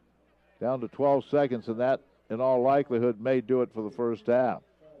 Down to 12 seconds, and that, in all likelihood, may do it for the first half.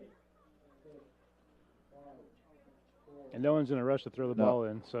 And no one's in a rush to throw the ball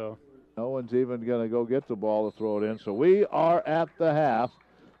in, so. No one's even going to go get the ball to throw it in. So we are at the half.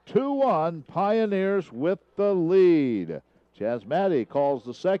 2-1, Pioneers with the lead. Chaz Matty calls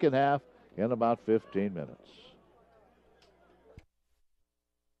the second half in about 15 minutes.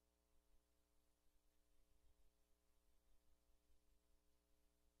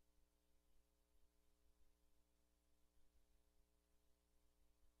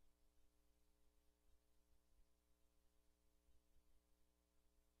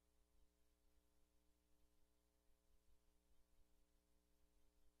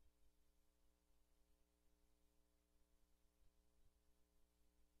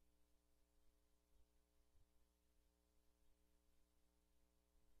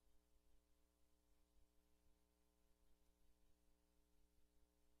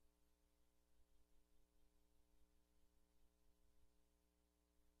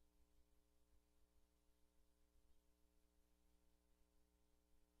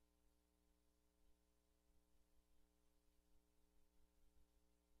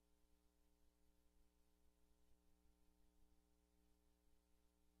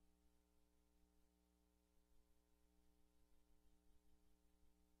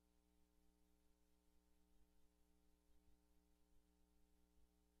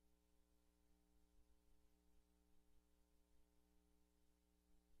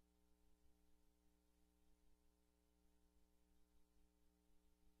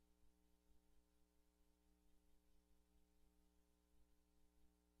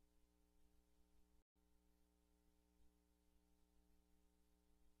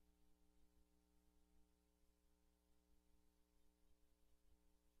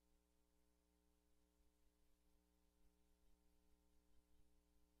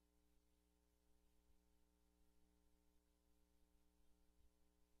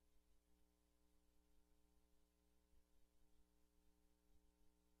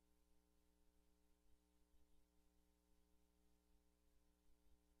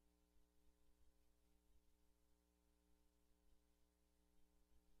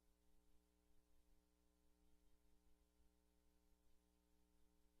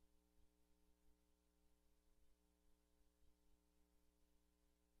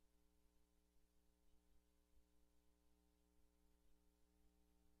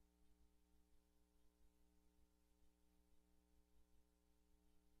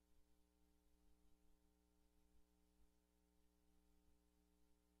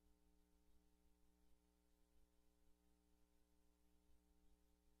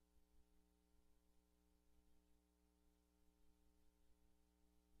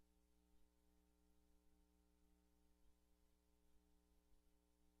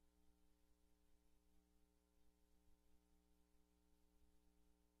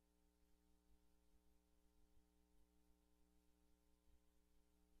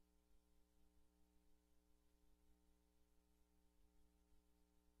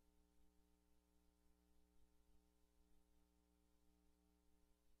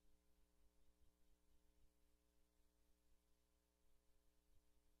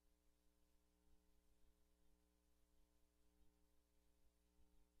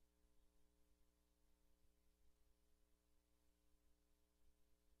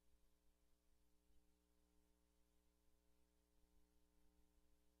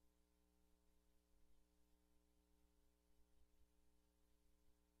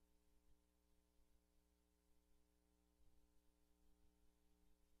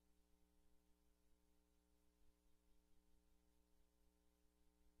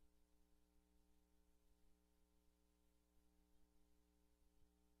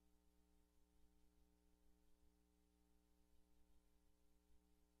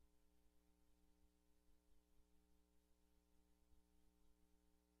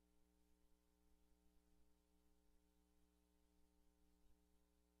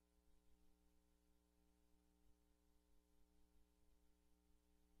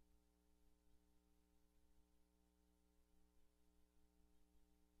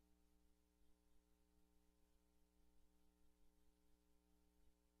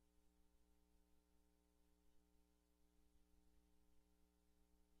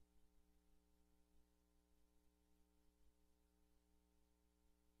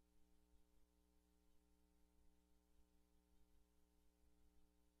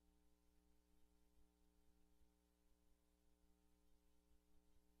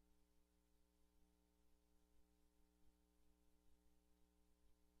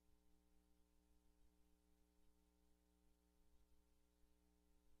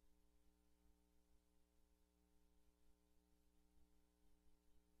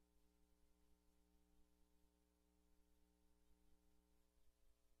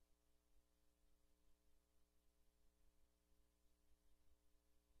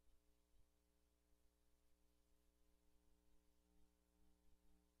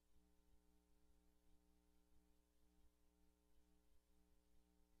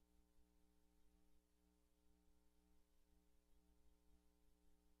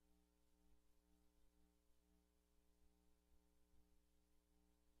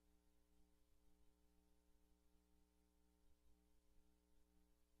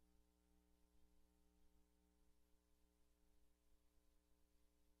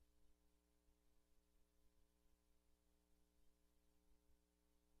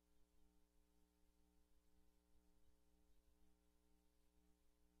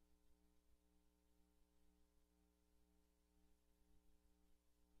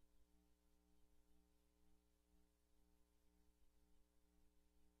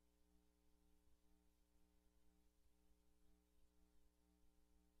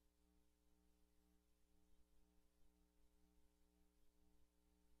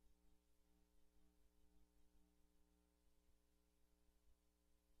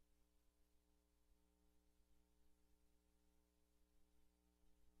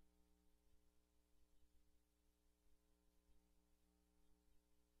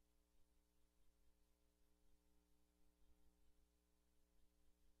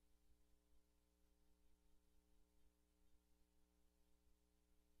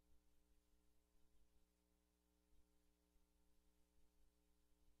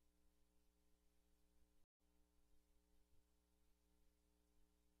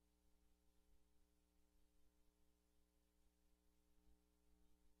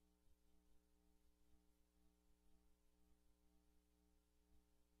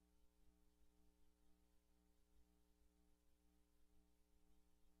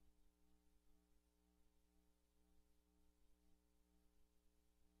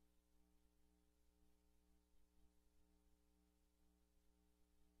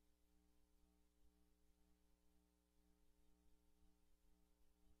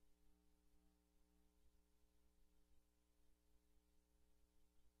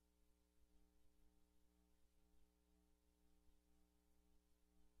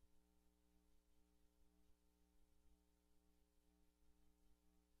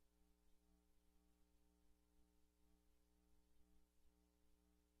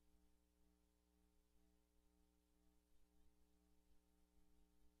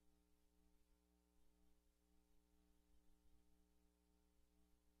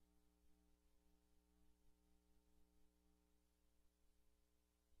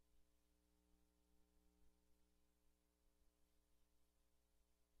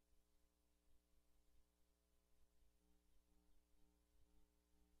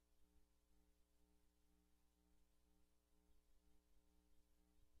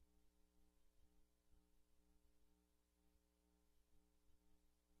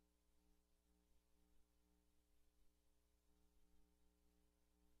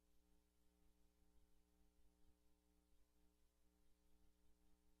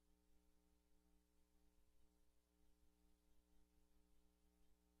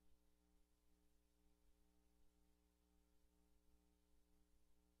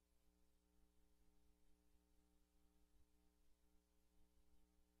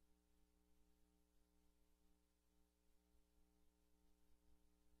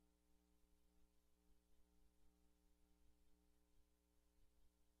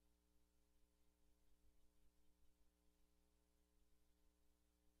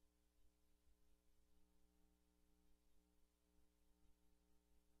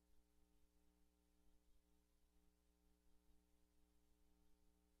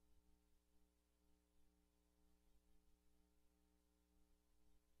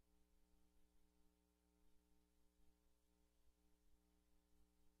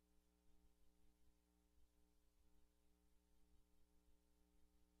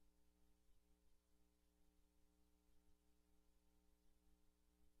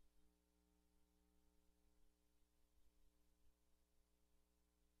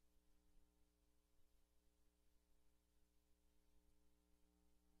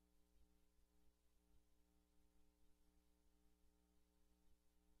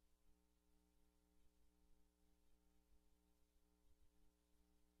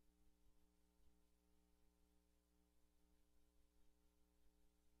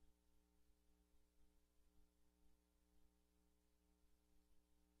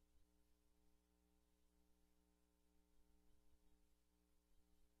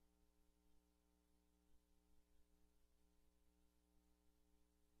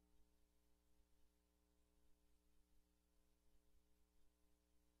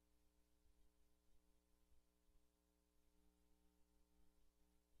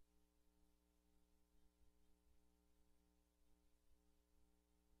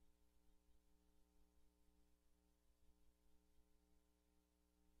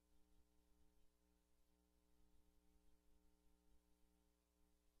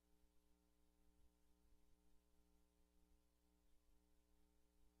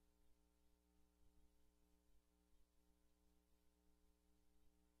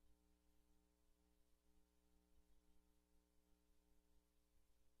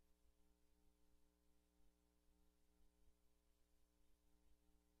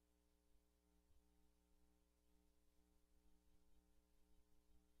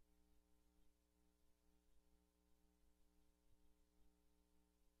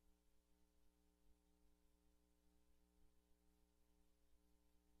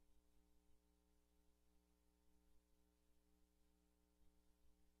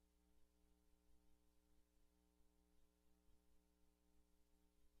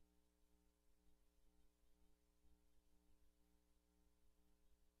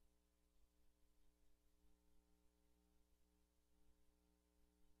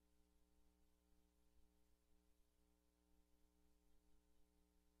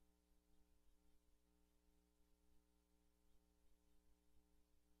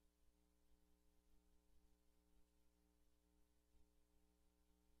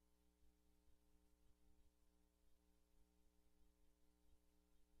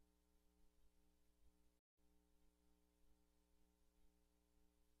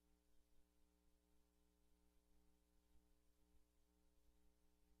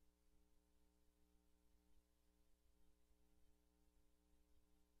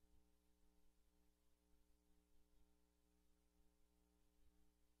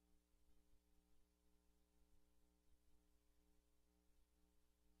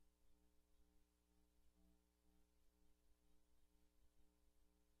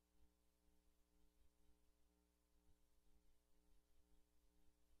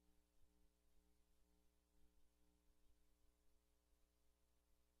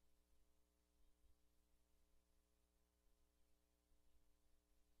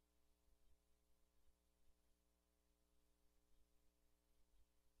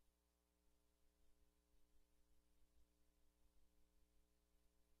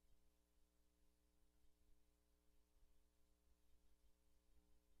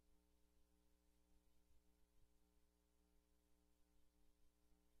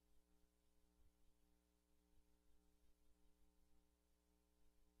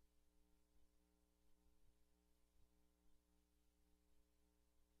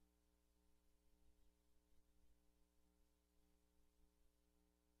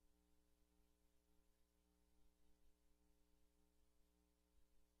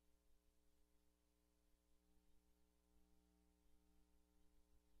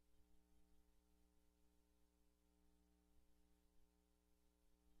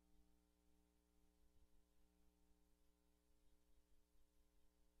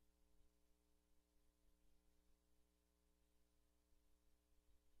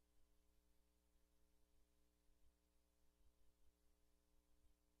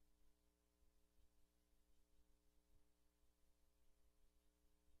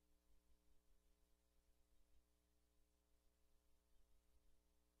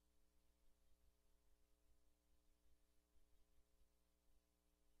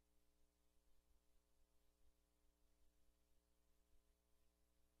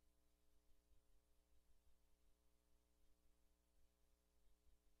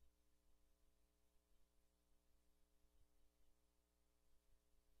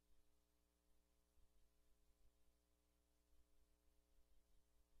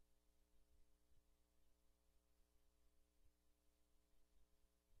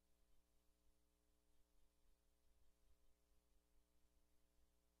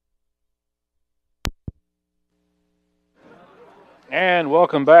 And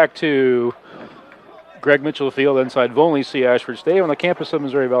welcome back to Greg Mitchell Field inside Volney C. Ashford Stadium on the campus of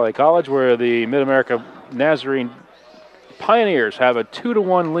Missouri Valley College, where the Mid-America Nazarene Pioneers have a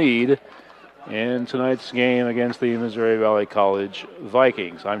 2-1 lead in tonight's game against the Missouri Valley College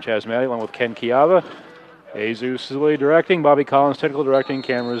Vikings. I'm Chaz Matty along with Ken Chiava, Jesus Silly directing, Bobby Collins technical directing,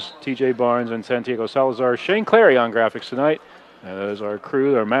 cameras TJ Barnes and Santiago Salazar, Shane Clary on graphics tonight. And that is our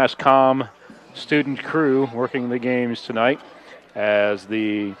crew, our Mass Comm student crew working the games tonight as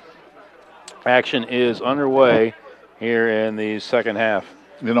the action is underway here in the second half.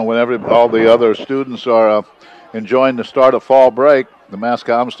 You know, when all the other students are enjoying the start of fall break, the Mass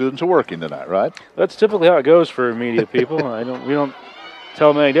Comm students are working tonight, right? That's typically how it goes for media people. We don't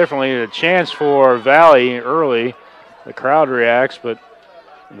tell them any differently. A chance for Valley early. The crowd reacts, but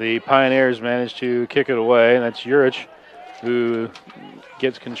the Pioneers manage to kick it away, and that's Urich who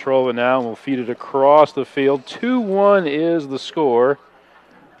gets control of it now and will feed it across the field. 2-1 is the score.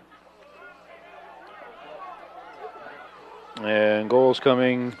 And goals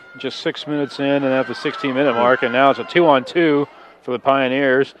coming just 6 minutes in and at the 16-minute mark, and now it's a 2-on-2 for the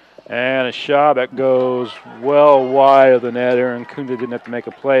Pioneers. And a shot that goes well wide of the net. Aaron Kunda didn't have to make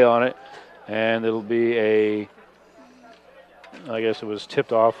a play on it. And it'll be I guess it was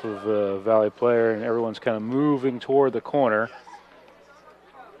tipped off of a Valley player, and everyone's kind of moving toward the corner.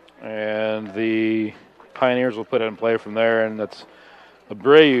 And the Pioneers will put it in play from there, and that's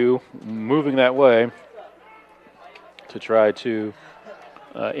Abreu moving that way to try to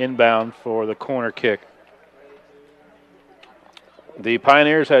inbound for the corner kick. The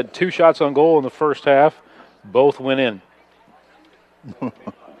Pioneers had 2 shots on goal in the first half. Both went in.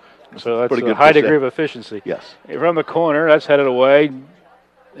 So that's a high degree of efficiency. Yes. From the corner, that's headed away.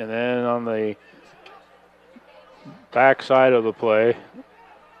 And then on the back side of the play,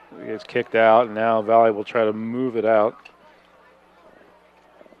 it gets kicked out, and now Valley will try to move it out.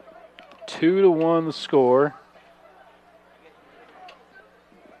 2-1 the score.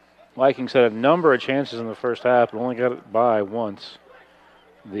 Vikings had a number of chances in the first half, but only got it by once.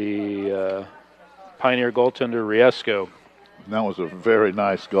 The Pioneer goaltender, Riesco. That was a very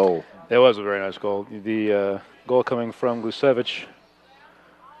nice goal. That was a very nice goal. The goal coming from Glusevich.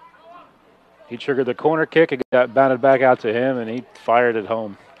 He triggered the corner kick. It got bounded back out to him, and he fired it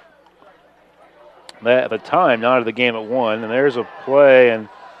home. That, at the time, knotted the game at 1, and there's a play, and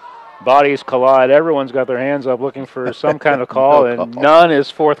bodies collide. Everyone's got their hands up looking for some kind of call, and none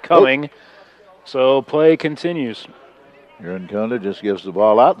is forthcoming. So play continues. Aaron Kunda just gives the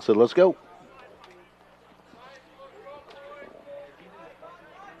ball out and said, let's go.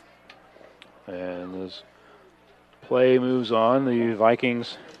 And as play moves on, the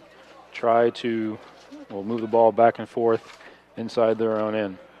Vikings try to move the ball back and forth inside their own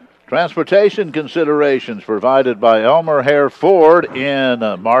end. Transportation considerations provided by Elmer Hare Ford in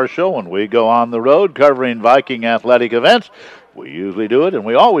Marshall. When we go on the road covering Viking athletic events, we usually do it, and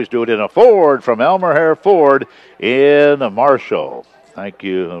we always do it in a Ford from Elmer Hare Ford in Marshall. Thank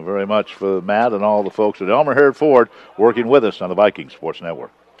you very much for Matt and all the folks at Elmer Hare Ford working with us on the Viking Sports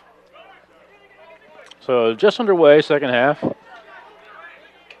Network. So just underway, second half.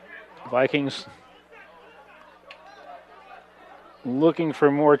 Vikings looking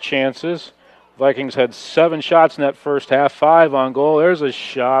for more chances. Vikings had 7 shots in that first half, 5 on goal. There's a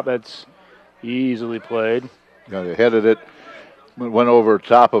shot that's easily played. They headed it, went over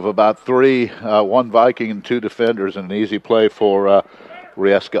top of about 3, 1 Viking and 2 defenders, and an easy play for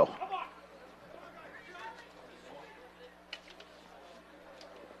Riesco.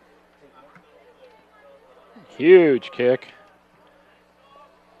 Huge kick.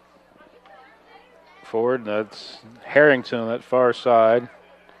 Forward, that's Harrington on that far side.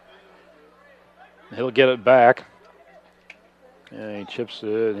 He'll get it back. And he chips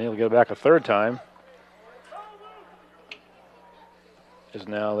it, and he'll get it back a third time. As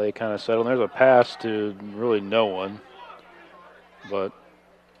now they kind of settle. There's a pass to really no one. But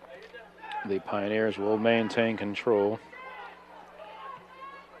the Pioneers will maintain control.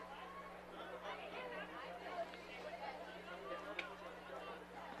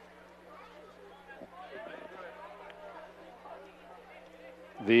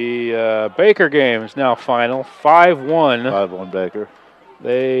 The Baker game is now final, 5-1. 5-1 Baker.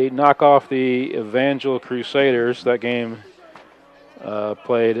 They knock off the Evangel Crusaders. That game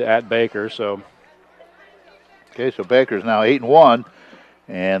played at Baker. So Baker's now 8-1,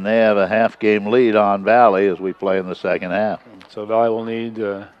 and they have a half-game lead on Valley as we play in the second half. So Valley will need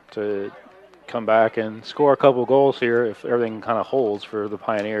to come back and score a couple goals here if everything kind of holds for the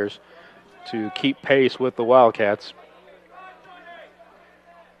Pioneers to keep pace with the Wildcats.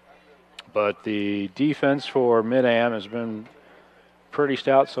 But the defense for Mid-Am has been pretty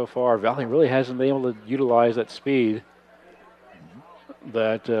stout so far. Valley really hasn't been able to utilize that speed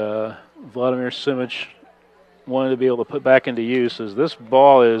that Vladimir Simic wanted to be able to put back into use. As this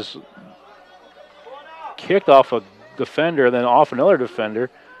ball is kicked off a defender, then off another defender.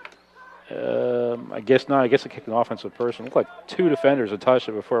 I guess not. I guess it kicked an offensive person. Looked like 2 defenders had touched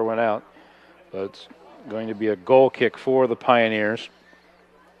it before it went out. But it's going to be a goal kick for the Pioneers.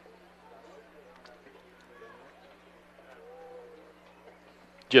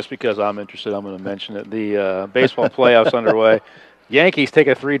 Just because I'm interested, I'm going to mention it. The baseball playoffs underway. Yankees take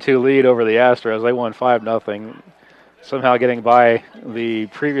a 3-2 lead over the Astros. They won 5-0, somehow getting by the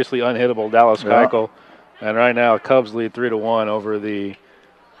previously unhittable Dallas Keuchel. And right now, Cubs lead 3-1 over the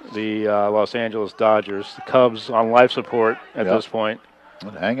Los Angeles Dodgers. The Cubs on life support at this point.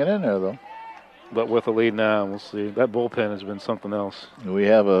 Hanging in there, though. But with a lead now, we'll see. That bullpen has been something else. We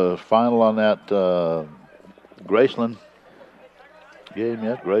have a final on that Graceland game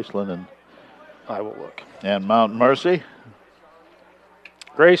yet? Graceland and I will look. And Mount Mercy.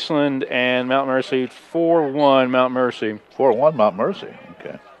 Graceland and Mount Mercy, 4-1 Mount Mercy. 4-1 Mount Mercy,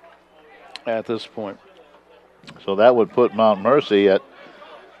 okay. At this point. So that would put Mount Mercy at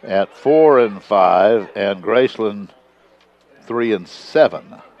 4-5 and Graceland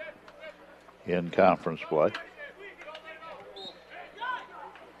 3-7 in conference play.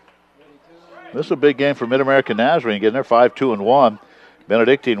 This is a big game for Mid-American Nazarene, getting there 5-2-1.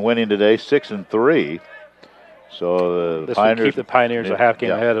 Benedictine winning today 6-3. So this Pioneers would keep the Pioneers a half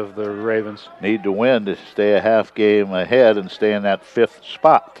game ahead of the Ravens. Need to win to stay a half game ahead and stay in that 5th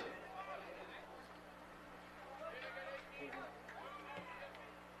spot.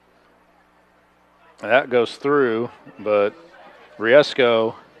 That goes through, but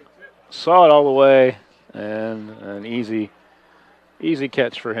Riesco saw it all the way, and an easy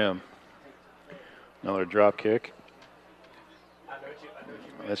catch for him. Another drop kick.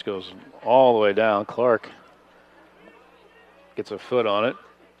 This goes all the way down. Clark gets a foot on it.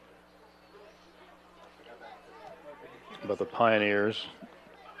 But the Pioneers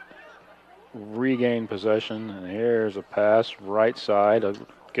regain possession, and here's a pass right side, a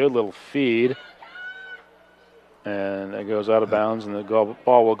good little feed. And it goes out of bounds, and the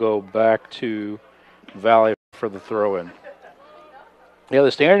ball will go back to Valley for the throw-in. Yeah,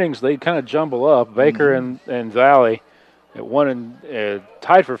 the standings, they kind of jumble up. Baker and Valley at 1 and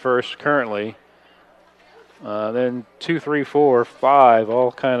tied for first currently. Then 2, 3, 4, 5,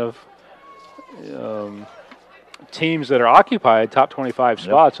 all kind of teams that are occupied top 25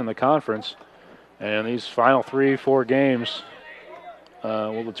 spots in the conference. And these final 3, 4 games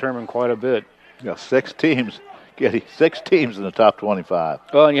will determine quite a bit. Yeah, 6 teams. Getting 6 teams in the top 25.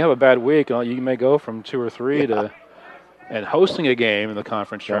 Well, and you have a bad week, you may go from 2 or 3 to and hosting a game in the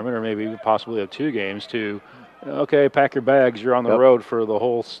conference tournament, or maybe possibly have 2 games to, okay, pack your bags, you're on the road for the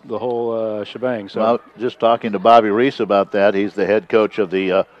whole shebang. So, well, just talking to Bobby Reese about that. He's the head coach of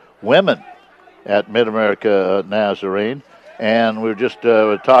the women at Mid-America Nazarene, and we're just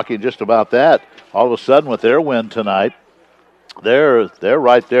talking just about that. All of a sudden, with their win tonight, they're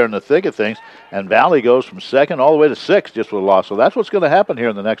right there in the thick of things, and Valley goes from 2nd all the way to 6th just with a loss. So that's what's going to happen here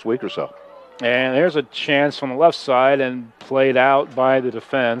in the next week or so. And there's a chance on the left side and played out by the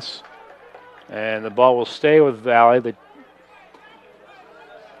defense. And the ball will stay with Valley.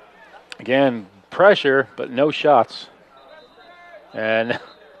 Again, pressure, but no shots. And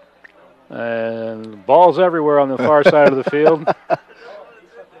balls everywhere on the far side of the field.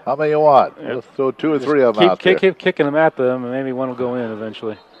 How many you want? Let's throw 2 or 3 of them out there. Keep kicking them at them, and maybe one will go in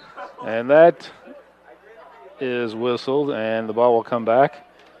eventually. And that is whistled, and the ball will come back.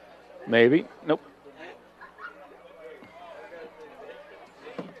 Maybe. Nope.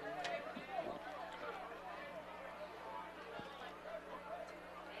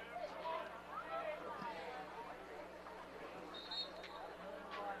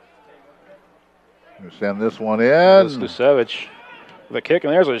 Send this one in. Skusevich. The kick,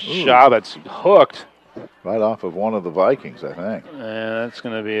 and there's a shot that's hooked. Right off of one of the Vikings, I think. And that's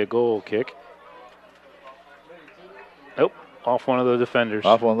going to be a goal kick. Nope, off one of the defenders.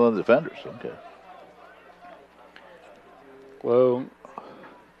 Off one of the defenders, okay. Low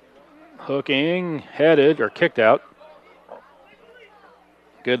hooking, headed, or kicked out.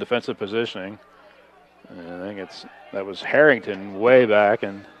 Good defensive positioning. And I think that was Harrington way back,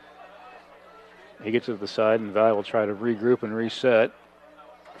 and he gets to the side, and Valley will try to regroup and reset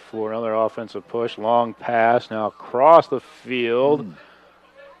for another offensive push. Long pass now across the field.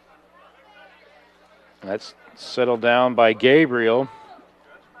 That's settled down by Gabriel.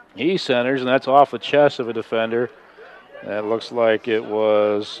 He centers, and that's off the chest of a defender. That looks like it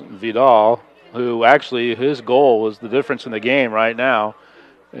was Vidal. who actually his goal was the difference in the game right now.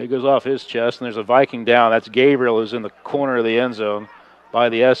 It goes off his chest, and there's a Viking down. That's Gabriel, who's in the corner of the end zone by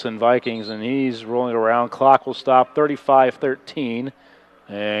the Essen Vikings, and he's rolling around. Clock will stop, 35-13,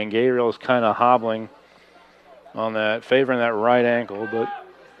 and Gabriel is kind of hobbling on that, favoring that right ankle, but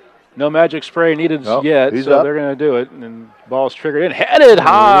no magic spray needed yet, so up. they're going to do it, and ball's triggered in, headed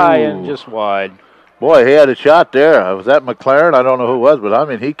high and just wide. Boy, he had a shot there. Was that McLaren? I don't know who it was, but I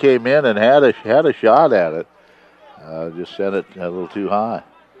mean, he came in and had a shot at it. Just sent it a little too high.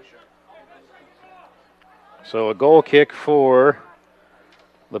 So a goal kick for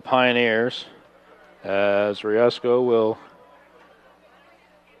the Pioneers, as Riesco will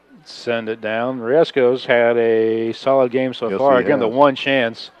send it down. Riesco's had a solid game so far. Again, the one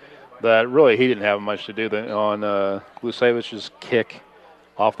chance that really he didn't have much to do on Glusevich's kick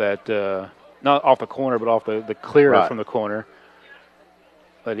off that, not off the corner, but off the clear from the corner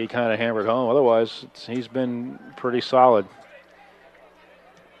that he kind of hammered home. Otherwise, he's been pretty solid.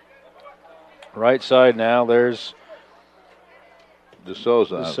 Right side now, there's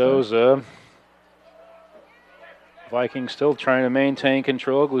DeSouza. Vikings still trying to maintain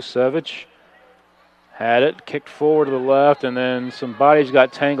control. Glusevich had it, kicked forward to the left, and then some bodies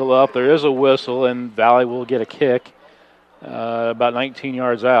got tangled up. There is a whistle, and Valley will get a kick about 19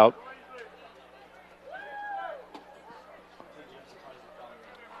 yards out.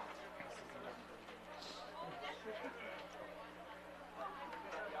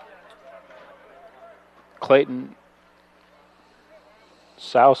 Clayton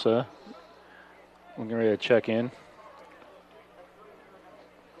Sousa, we're getting ready to check in.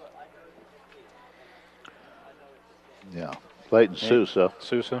 Yeah, Clayton Sousa.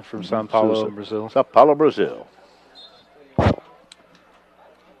 Sousa from Sao Paulo, Brazil. Sao Paulo, Brazil.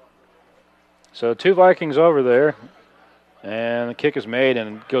 So 2 Vikings over there, and the kick is made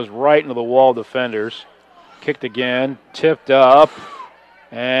and goes right into the wall of defenders. Kicked again, tipped up,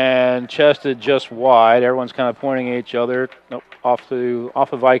 and chested just wide. Everyone's kind of pointing at each other. Nope, off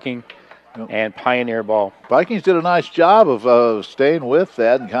a Viking and Pioneer ball. Vikings did a nice job of staying with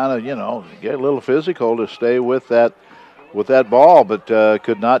that and kind of, get a little physical to stay with that ball, but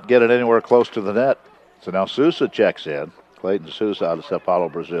could not get it anywhere close to the net. So now Sousa checks in. Clayton Sousa out of Sao Paulo,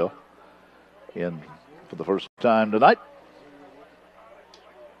 Brazil, in for the first time tonight.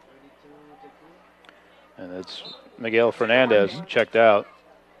 And it's Miguel Fernandez checked out.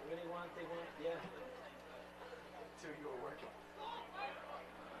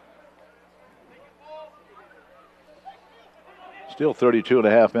 Still 32 and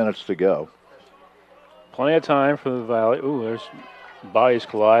a half minutes to go. Plenty of time for the Valley. Ooh, there's bodies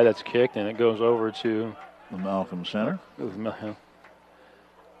collide. That's kicked, and it goes over to the Malcolm Center. And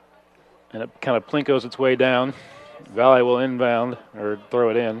it kind of plinkos its way down. Valley will inbound or throw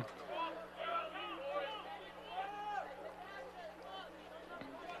it in.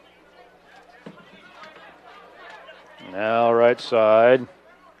 Now right side.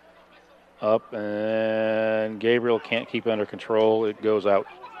 Up, and Gabriel can't keep it under control. It goes out.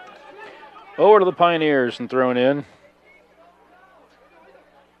 Over to the Pioneers and thrown in.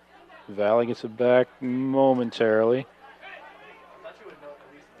 Valley gets it back momentarily.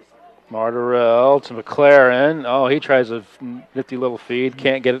 Martorell to McLaren. Oh, he tries a nifty little feed.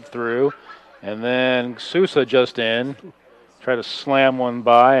 Can't get it through. And then Sousa just in. Tried to slam one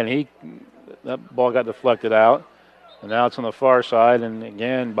by, and that ball got deflected out. And now it's on the far side, and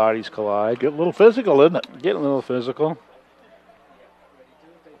again, bodies collide. Get a little physical, isn't it? Getting a little physical.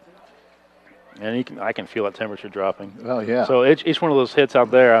 And I can feel that temperature dropping. Oh, yeah. So each one of those hits out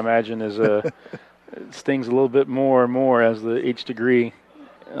there, I imagine, stings a little bit more and more as each degree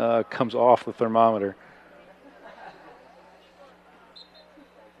comes off the thermometer.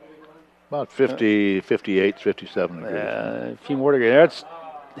 About 50, 58, 57 degrees. A few more degrees. That's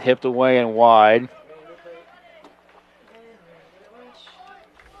hipped away and wide.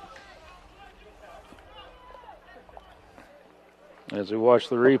 As we watch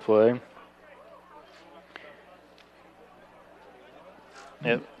the replay,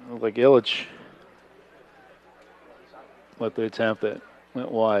 it looked like Illich let the attempt that went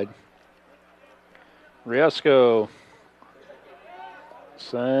wide. Riesco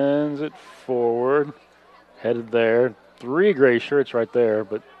sends it forward, headed there. 3 gray shirts right there,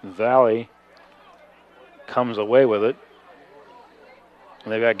 but Valley comes away with it.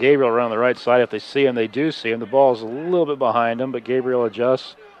 And they've got Gabriel around the right side. If they see him, they do see him. The ball's a little bit behind him, but Gabriel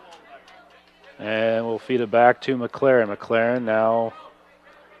adjusts. And we'll feed it back to McLaren. McLaren now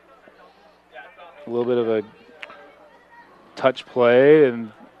a little bit of a touch play,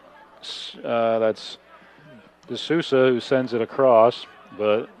 and that's DeSouza who sends it across.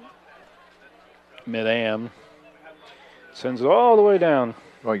 But Mid-Am sends it all the way down.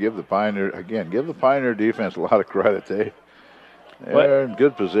 Well, give the Pioneer defense a lot of credit. They're in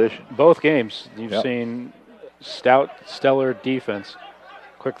good position. Both games, you've seen stout, stellar defense.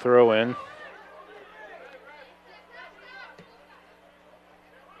 Quick throw in.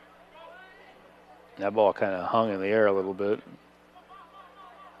 That ball kind of hung in the air a little bit.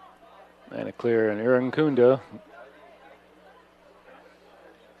 And a clear in Irankunda.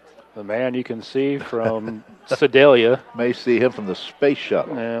 The man you can see from Sedalia. May see him from the space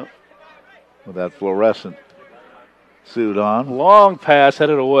shuttle. Yeah. With that fluorescent suit on. Long pass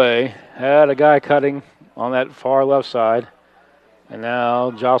headed away. Had a guy cutting on that far left side. And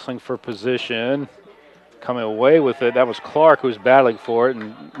now jostling for position. Coming away with it. That was Clark who's battling for it.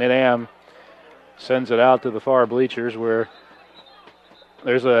 And Mid-Am sends it out to the far bleachers where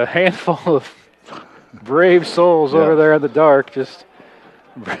there's a handful of brave souls over there in the dark just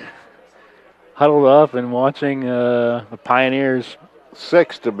huddled up and watching the Pioneers.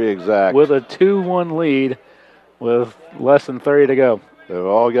 6 to be exact. With a 2-1 lead with less than 30 to go. They've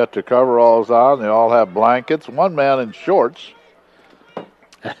all got their coveralls on. They all have blankets. One man in shorts.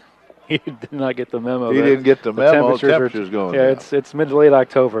 He did not get the memo. He didn't get the memo. Temperatures going down. It's mid to late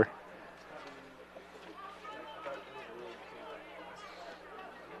October.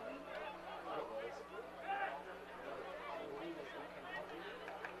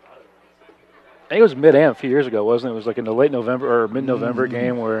 I think it was Mid-Am a few years ago, wasn't it? It was like in the late November or mid-November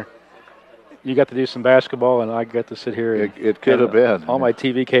game where you got to do some basketball and I got to sit here. It could have been. All my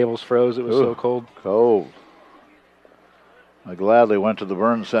TV cables froze. It was so cold. Cold. I gladly went to the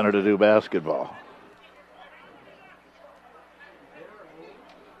Burns Center to do basketball.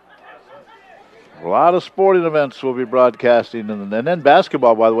 A lot of sporting events will be broadcasting. And then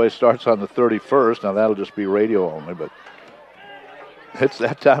basketball, by the way, starts on the 31st. Now, that'll just be radio only, but it's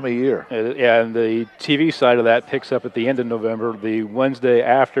that time of year. Yeah, and the TV side of that picks up at the end of November, the Wednesday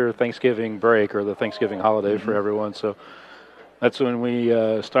after Thanksgiving break or the Thanksgiving holiday for everyone. So that's when we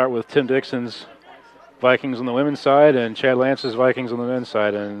start with Tim Dixon's Vikings on the women's side and Chad Lance's Vikings on the men's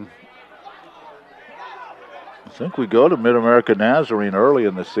side. And I think we go to Mid-America Nazarene early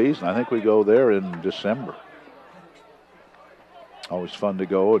in the season. I think we go there in December. Always fun to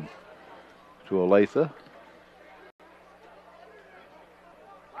go to Olathe.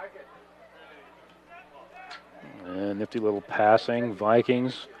 And nifty little passing.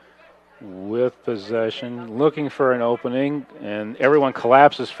 Vikings with possession, looking for an opening, and everyone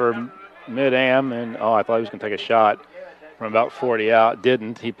collapses for Mid-Am. And I thought he was going to take a shot from about 40 out.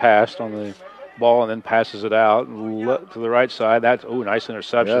 Didn't. He passed on the ball and then passes it out to the right side. That's nice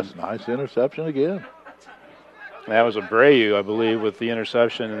interception. Yes, nice interception again. That was Abreu, I believe, with the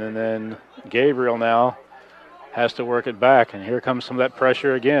interception, and then Gabriel now has to work it back. And here comes some of that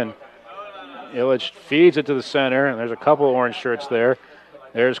pressure again. Illich feeds it to the center, and there's a couple orange shirts there.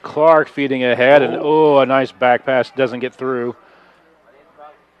 There's Clark feeding ahead, and a nice back pass doesn't get through.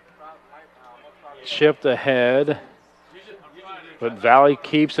 Chipped ahead, but Valley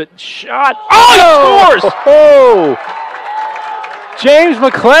keeps it. Shot! Oh, he scores! James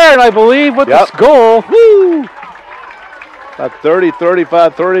McLaren, I believe, with the goal. Woo! About 30,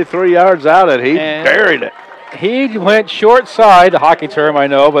 35, 33 yards out, and he buried it. He went short side, a hockey term I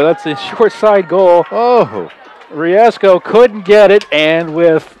know, but that's a short side goal. Riesco couldn't get it, and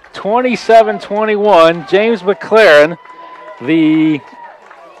with 27-21, James McLaren, the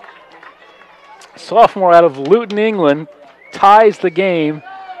sophomore out of Luton, England, ties the game,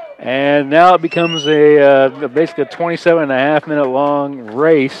 and now it becomes basically a 27.5-minute long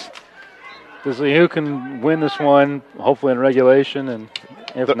race to see who can win this one, hopefully in regulation, and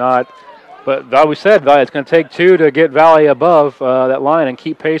if not. But we said it's going to take 2 to get Valley above that line and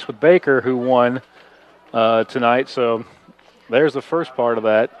keep pace with Baker, who won tonight. So there's the first part of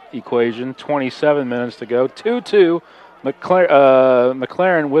that equation. 27 minutes to go. 2-2.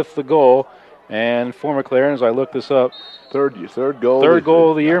 McLaren with the goal. And for McLaren, as I look this up, third goal. Third goal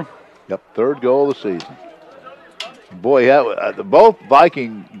of the year. Yep, third goal of the season. Boy, both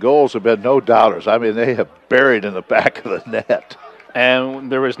Viking goals have been no doubters. I mean, they have buried in the back of the net. And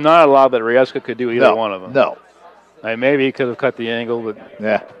there was not a lot that Riesca could do either one of them. No. Maybe he could have cut the angle, but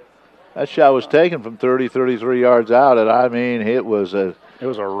yeah. That shot was taken from 30, 33 yards out, and I mean, it was a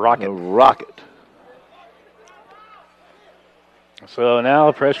rocket. A rocket. So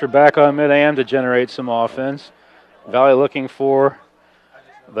now pressure back on Mid-Am to generate some offense. Valley looking for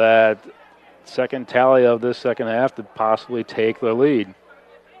that second tally of this second half to possibly take the lead.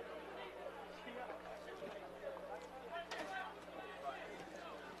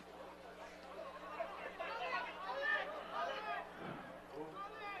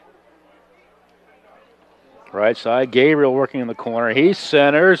 Right side, Gabriel working in the corner. He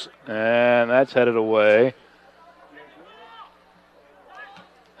centers, and that's headed away.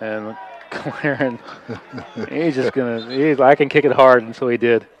 And McLaren, I can kick it hard until he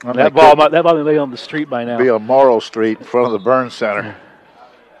did. That ball might be laying on the street by now. Be on Morrow Street in front of the Burn Center.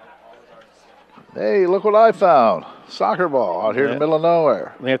 Hey, look what I found. Soccer ball out here in the middle of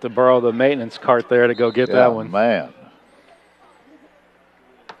nowhere. We have to borrow the maintenance cart there to go get that one. Man.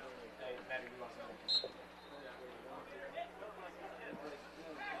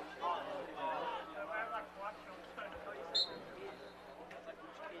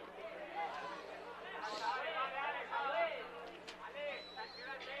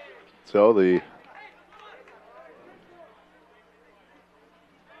 So the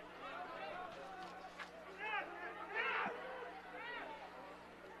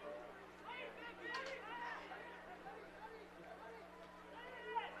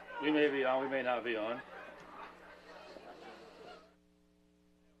we may be on, we may not be on.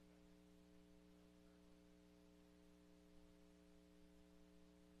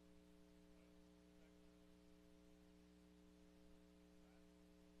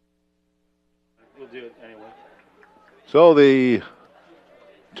 We'll do it anyway. So the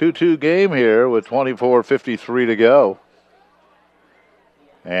 2-2 game here with 24:53 to go.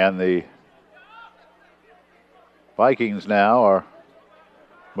 And the Vikings now are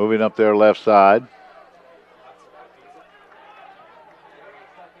moving up their left side.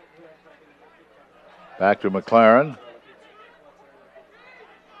 Back to McLaren.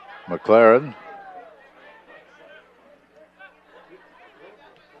 McLaren.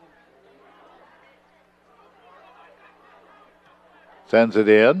 Sends it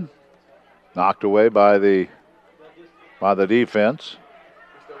in. Knocked away by the defense.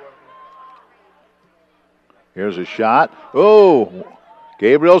 Here's a shot. Oh,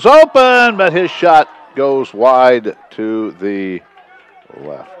 Gabriel's open, but his shot goes wide to the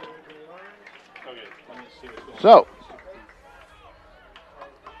left. So,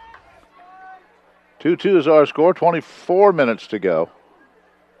 2-2 is our score. 24 minutes to go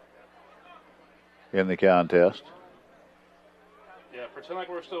in the contest. Yeah, pretend like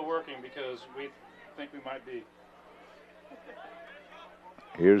we're still working because we think we might be.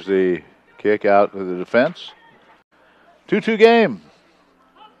 Here's the kick out to the defense. 2-2 game.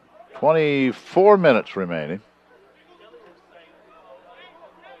 24 minutes remaining.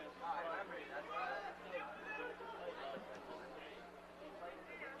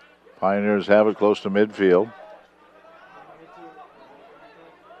 Pioneers have it close to midfield.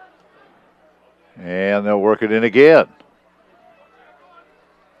 And they'll work it in again.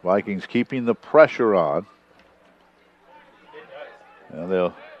 Vikings keeping the pressure on. And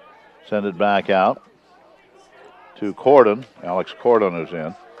they'll send it back out to Cordon. Alex Cordon is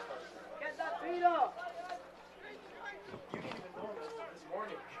in.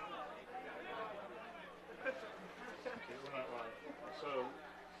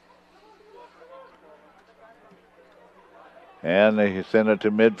 And they send it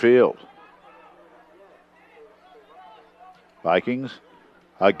to midfield. Vikings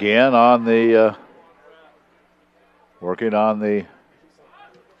again on the working on the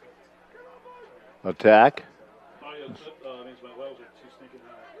attack.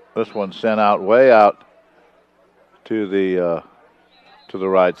 This one sent out way out to the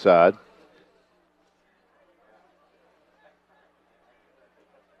right side.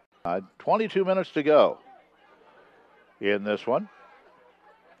 22 minutes to go in this one.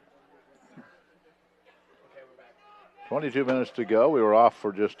 22 minutes to go. We were off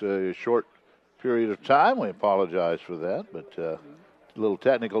for just a short period of time. We apologize for that, but a little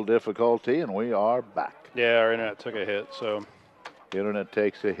technical difficulty, and we are back. Yeah, our internet took a hit, so. The internet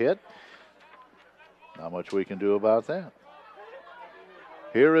takes a hit. Not much we can do about that.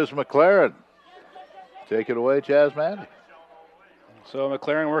 Here is McLaren. Take it away, Chaz Mandy. So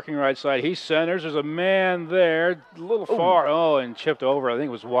McLaren working right side. He centers. There's a man there, a little far. Oh, and chipped over. I think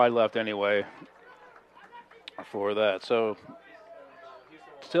it was wide left anyway for that. So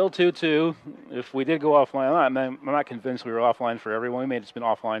still 2-2. If we did go offline, I'm not convinced we were offline for everyone. We may have just been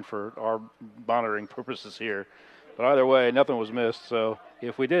offline for our monitoring purposes here. But either way, nothing was missed. So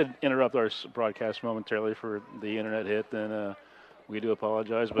if we did interrupt our broadcast momentarily for the internet hit, then we do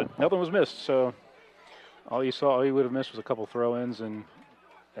apologize. But nothing was missed. So all you would have missed was a couple throw-ins and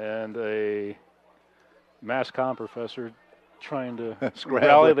a mass comm professor trying to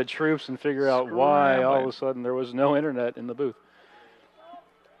rally the troops and figure out why all of a sudden there was no internet in the booth.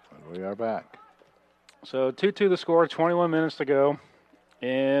 And we are back. So 2-2 the score, 21 minutes to go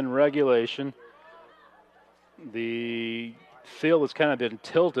in regulation. The field has kind of been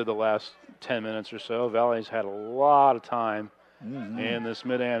tilted the last 10 minutes or so. Valley's had a lot of time in this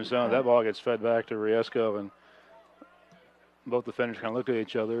mid-am zone. That ball gets fed back to Riesco, and both defenders kind of looked at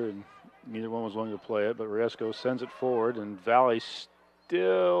each other, and neither one was willing to play it. But Riesco sends it forward, and Valley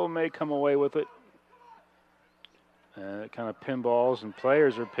still may come away with it. And it kind of pinballs, and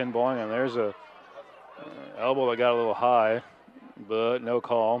players are pinballing, and there's a elbow that got a little high, but no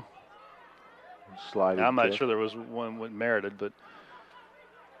call. Sliding I'm not kick. sure there was one merited, but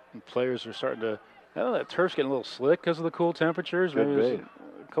players are starting to. I don't know, that turf's getting a little slick because of the cool temperatures. Could Maybe be.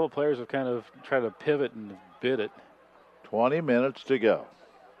 a couple of players have kind of tried to pivot and bid it. 20 minutes to go.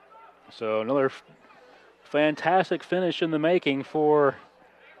 So another fantastic finish in the making for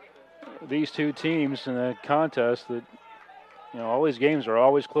these two teams in a contest that, all these games are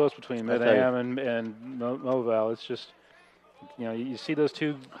always close between Mid-Am and Moval. It's just, you see the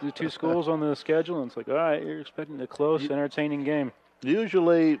two schools on the schedule, and it's like, all right, you're expecting a close, entertaining game.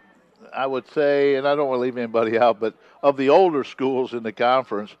 Usually, I would say, and I don't want to leave anybody out, but of the older schools in the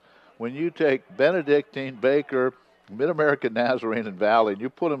conference, when you take Benedictine, Baker, Mid-American, Nazarene, and Valley, and you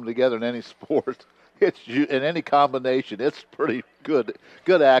put them together in any sport, in any combination, it's pretty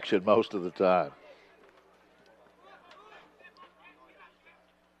good action most of the time.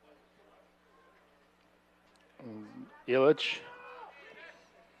 Illich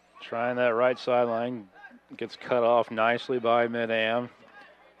trying that right sideline, gets cut off nicely by Mid-Am.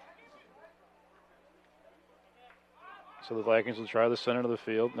 So the Vikings will try the center of the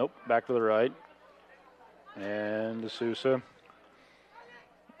field. Nope, back to the right. And D'Souza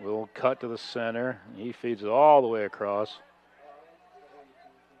will cut to the center. He feeds it all the way across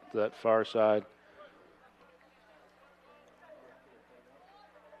to that far side.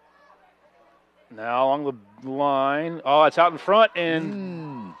 Now along the line. Oh, it's out in front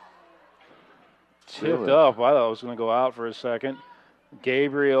and tipped up. I thought it was going to go out for a second.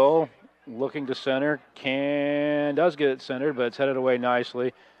 Gabriel looking to center. Does get it centered, but it's headed away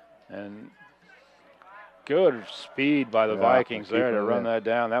nicely. And good speed by the Vikings there to run that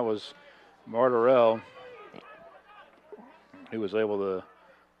down. That was Martorell, who was able to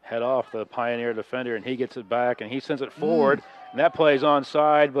head off the Pioneer defender, and he gets it back, and he sends it forward. And that play's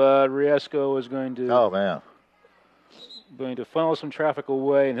onside, but Riesco is going to funnel some traffic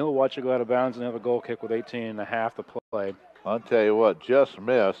away, and he'll watch it go out of bounds and have a goal kick with 18.5 to play. I'll tell you what, just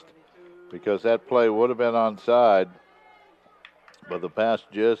missed, because that play would have been onside, but the pass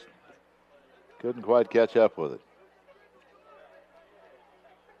just couldn't quite catch up with it.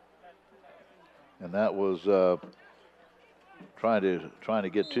 And that was trying to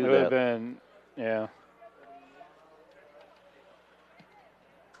get to that. It would have been, yeah.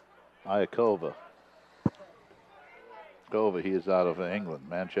 Iacova. He is out of England,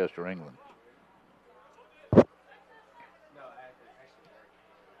 Manchester, England.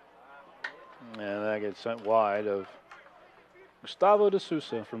 And that gets sent wide of Gustavo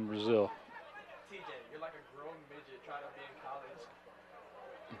D'Souza from Brazil. TJ, you're like a grown midget trying to be in college.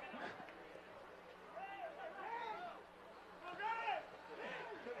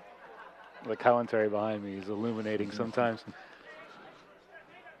 The commentary behind me is illuminating sometimes.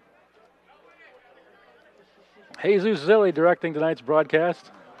 Jesus Zilli directing tonight's broadcast.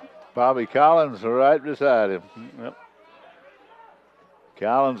 Bobby Collins right beside him. Yep.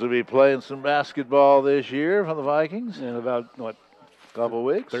 Collins will be playing some basketball this year for the Vikings. In about, couple of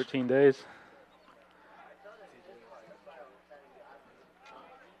weeks? 13 days.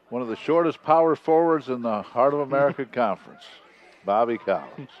 One of the shortest power forwards in the Heart of America Conference, Bobby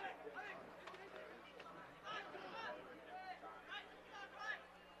Collins.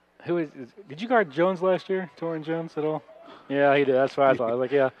 Did you guard Jones last year, Torrin Jones, at all? Yeah, he did. That's what I thought. I was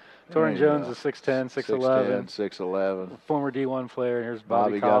like, yeah, Torrin Jones is 6'10", 6'11". 6'11". Former D1 player. Here's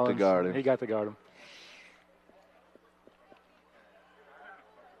Bobby got Collins. to guard him. He got to guard him.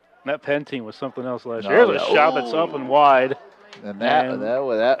 That Penn team was something else last year. Here's a shot that's up and wide. And that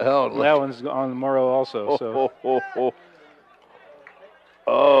one's on Morrow also.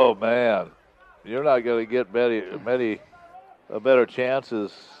 Oh, man. You're not going to get many better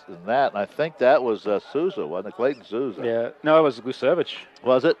chances than that. And I think that was Souza, wasn't it? Clayton Souza. Yeah. No, it was Gusevich.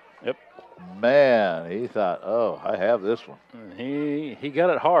 Was it? Yep. Man, he thought, oh, I have this one. He got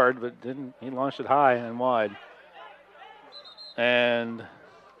it hard, but didn't. He launched it high and wide. And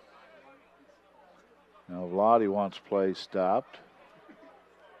now Vladi wants play stopped.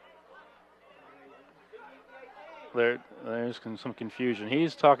 There's some confusion.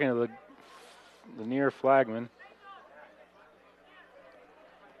 He's talking to the near flagman.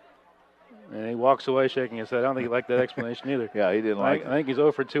 And he walks away shaking his head. I don't think he liked that explanation either. Yeah, he didn't like it. I think he's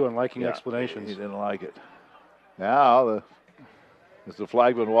 0 for 2 on liking explanations. He didn't like it. Now As the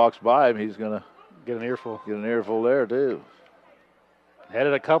flagman walks by him, he's going to Get an earful. get an earful there, too. Had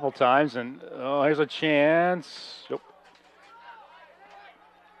it a couple times, and here's a chance. Nope.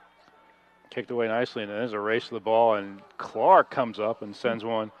 Kicked away nicely, and there's a race to the ball, and Clark comes up and sends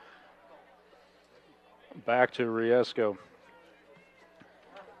one back to Riesco.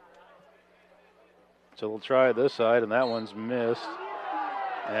 So we'll try it this side, and that one's missed.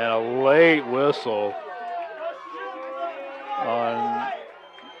 And a late whistle on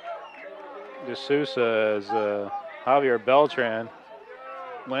D'Souza as Javier Beltran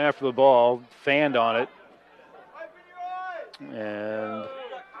went after the ball, fanned on it, and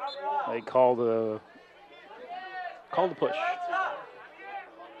they called the push.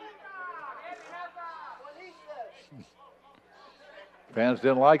 Fans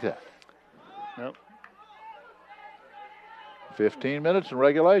didn't like that. Nope. 15 minutes in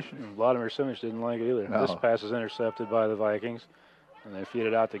regulation. Vladimir Simic didn't like it either. No. This pass is intercepted by the Vikings, and they feed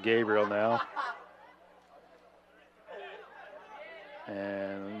it out to Gabriel now.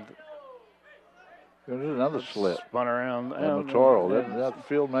 And There's another slip. Spun around. And Littoral. That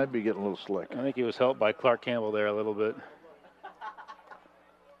field might be getting a little slick. I think he was helped by Clark Campbell there a little bit.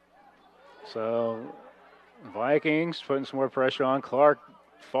 So Vikings putting some more pressure on. Clark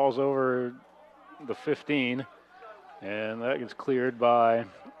falls over the 15, and that gets cleared by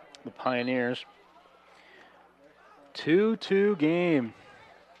the Pioneers. 2-2 game.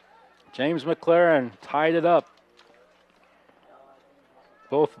 James McLaren tied it up.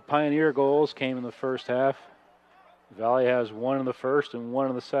 Both Pioneer goals came in the first half. Valley has one in the first and one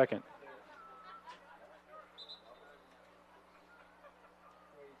in the second.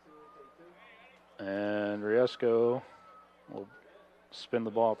 And Riesco will spin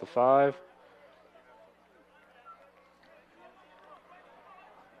the ball at the 5.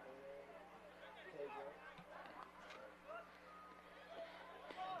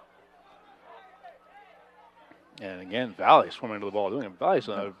 And again, Valley swimming to the ball, doing it. Valley's,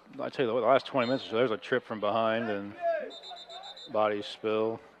 I tell you, the last 20 minutes or so, there's a trip from behind and body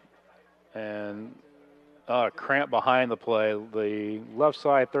spill. And cramp behind the play. The left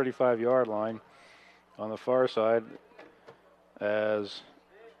side 35-yard line on the far side as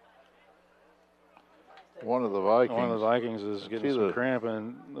One of the Vikings is getting some cramp.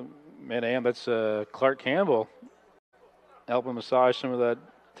 And man, that's Clark Campbell helping massage some of that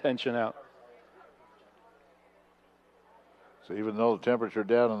tension out. So even though the temperature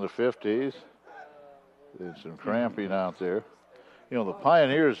down in the 50s, there's some cramping out there. You know, the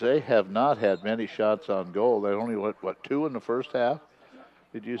Pioneers, they have not had many shots on goal. They only, what, 2 in the first half,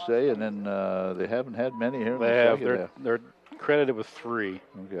 did you say? And then they haven't had many here in the second half. They're credited with 3.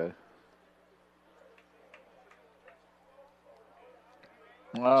 Okay.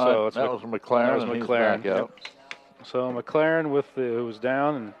 So that was McLaren. That was McLaren. Yep. So McLaren who was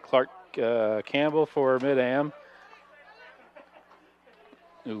down, and Clark Campbell for Mid-Am,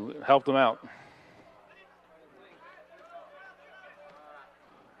 who helped them out.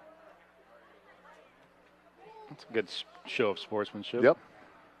 It's a good show of sportsmanship. Yep.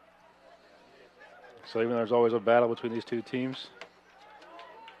 So even though there's always a battle between these two teams,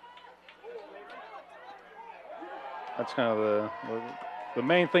 that's kind of the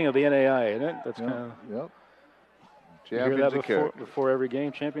main thing of the NAI, isn't it? That's kind of. Yep. You hear that before every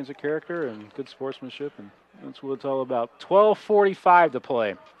game. Champions of character and good sportsmanship, and that's what it's all about. 12:45 to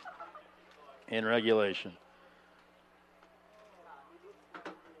play in regulation.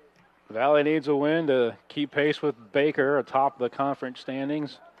 Valley needs a win to keep pace with Baker atop the conference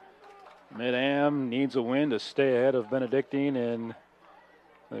standings. Mid-Am needs a win to stay ahead of Benedictine, and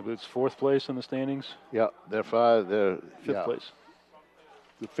I think it's 4th place in the standings. Yeah, they're 5. They're 5th place.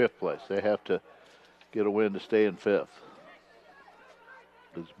 The 5th place. They have to get a win to stay in 5th.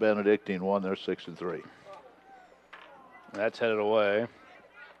 Because Benedictine won, they're 6-3. That's headed away.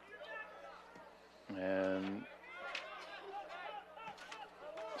 And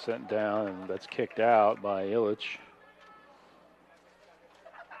sent down, and that's kicked out by Illich.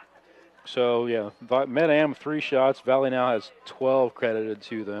 So, yeah, Mid-Am 3 shots. Valley now has 12 credited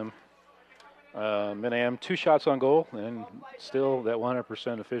to them. Mid-Am 2 shots on goal, and still that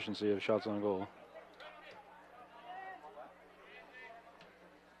 100% efficiency of shots on goal.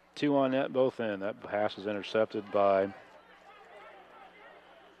 2 on net, both in. That pass is intercepted by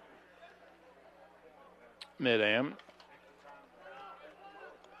Mid-Am.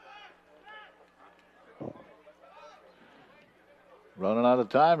 Running out of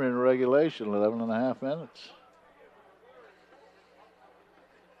time in regulation, 11 and a half minutes.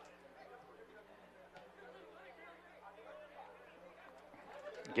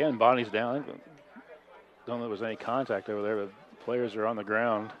 Again, Bonnie's down. Don't know if there was any contact over there, but Players are on the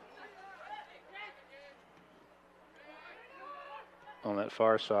ground on that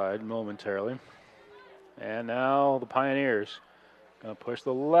far side momentarily. And now the Pioneers going to push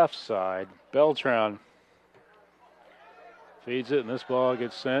the left side. Beltran feeds it, and this ball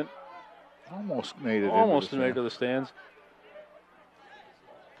gets sent. Almost made it. Almost made it to the stands.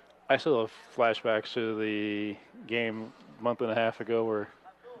 I still have flashbacks to the game a month and a half ago where,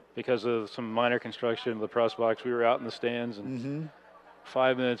 because of some minor construction of the press box, we were out in the stands, and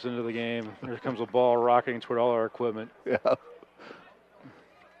 5 minutes into the game, there comes a ball rocketing toward all our equipment. Yeah.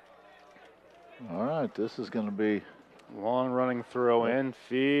 All right, this is going to be long running throw in,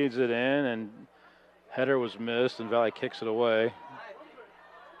 feeds it in, and header was missed, and Valley kicks it away.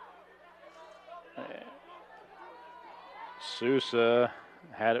 Sousa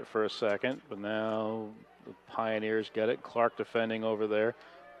had it for a second, but now the Pioneers get it. Clark defending over there.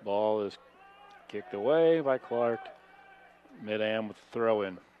 Ball is kicked away by Clark. Mid-am with the throw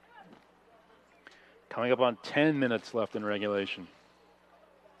in. Coming up on 10 minutes left in regulation.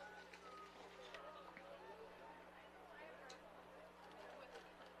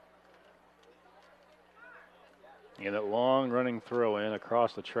 And that long running throw in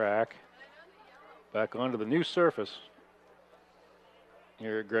across the track. Back onto the new surface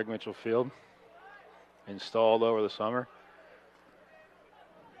here at Greg Mitchell Field. Installed over the summer.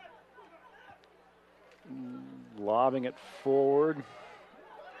 Lobbing it forward.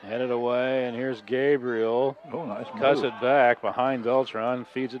 Headed away, and here's Gabriel. Oh, nice move. Cuts it back behind Beltran.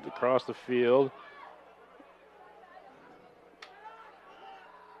 Feeds it across the field.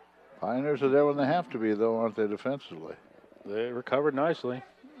 Pioneers are there when they have to be, though, aren't they, defensively? They recovered nicely.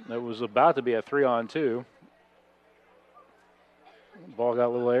 It was about to be a 3-on-2. Ball got a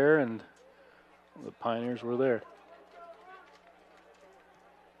little air, and the Pioneers were there.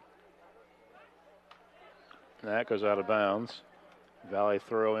 And that goes out of bounds. Valley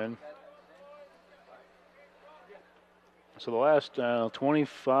throw in. So the last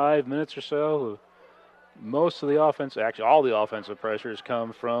 25 minutes or so, most of the offense, actually all the offensive pressures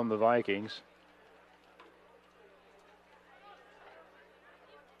come from the Vikings.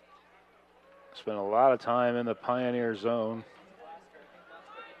 Spent a lot of time in the Pioneer zone.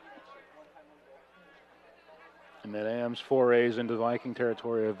 And Mid-Am's forays into Viking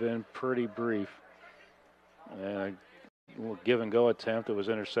territory have been pretty brief. And a little give and go attempt that was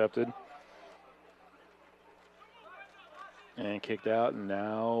intercepted. And kicked out, and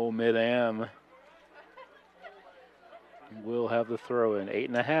now Mid-Am will have the throw in.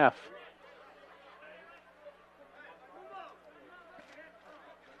 8.5.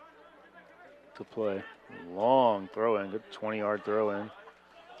 To play. Long throw in, good 20-yard throw in.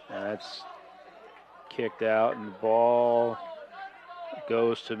 And that's kicked out, and the ball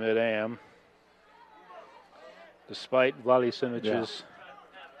goes to Mid-Am. Despite Vladi Simic's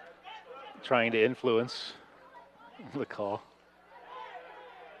trying to influence the call.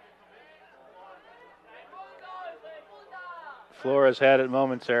 Flores had it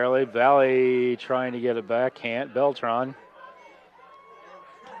momentarily. Valley trying to get it back, can't. Beltran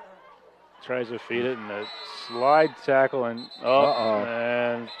tries to feed it, and a slide tackle, and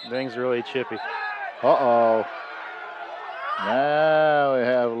and things are really chippy. Now we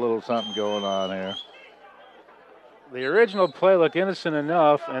have a little something going on here. The original play looked innocent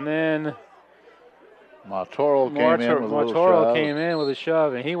enough, and then Martoro came in with a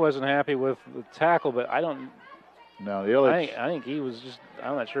shove, and he wasn't happy with the tackle, but I think he was just,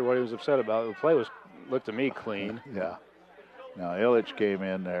 I'm not sure what he was upset about. The play looked to me clean. Yeah. Now Illich came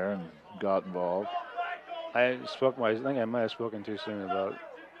in there and got involved. I think I might have spoken too soon about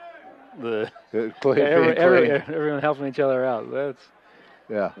the everyone helping each other out.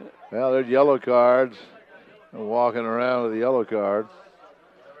 Yeah. Well, there's yellow cards. Walking around with a yellow card.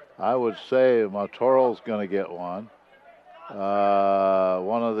 I would say Martoro's going to get one.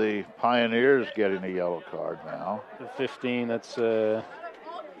 One of the Pioneers getting a yellow card now. The 15, that's... that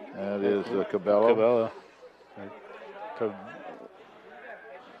is Cabello.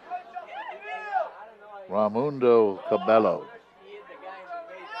 Ramundo Cabello.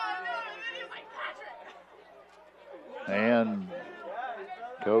 And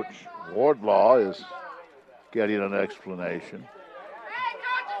Coach Wardlaw is getting an explanation.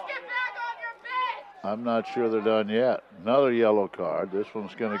 I'm not sure they're done yet. Another yellow card. This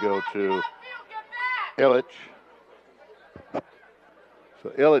one's going to go to Illich. So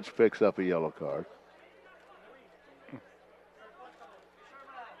Illich picks up a yellow card.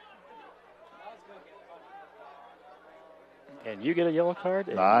 And you get a yellow card?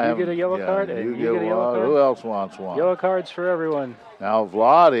 And you get a yellow card? And you get a yellow card? Who else wants one? Yellow cards for everyone. Now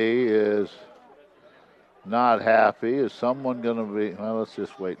Vladi is not happy. Is someone going to be? Well, let's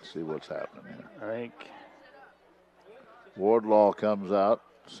just wait and see what's happening here. I think Wardlaw comes out.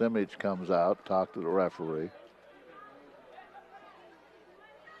 Simic comes out. Talk to the referee.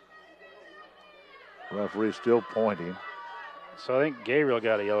 Referee still pointing. so. I think Gabriel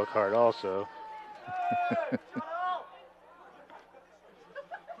got a yellow card also.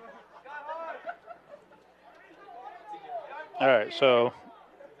 All right, so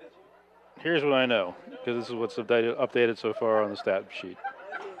here's what I know, because this is what's updated so far on the stat sheet.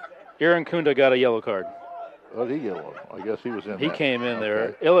 Aaron Kunda got a yellow card. Oh, he yellow. I guess he was in. He that. came in there.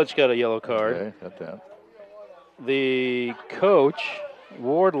 Okay. Illich got a yellow card. Okay, got that. The coach,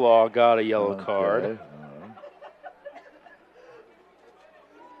 Wardlaw, got a yellow card. All right.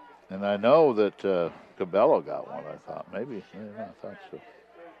 And I know that Cabello got one, I thought. Maybe. Yeah, I thought so.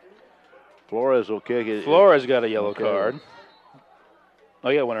 Flores will kick it. Flores got a yellow card. Oh,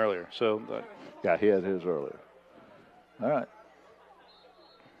 he got one earlier. So, yeah, he had his earlier. All right.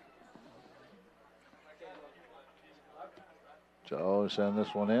 So send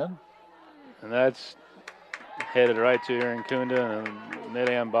this one in. And that's headed right to Aaron Kunda, and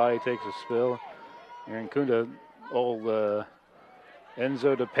mid-am body takes a spill. Aaron Kunda, old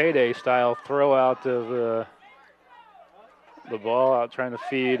Enzo DePede style throw out of the ball out trying to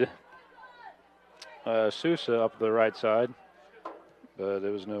feed Sousa up the right side, but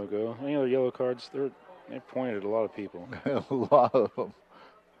it was no go. You know, yellow cards, they pointed at a lot of people. A lot of them.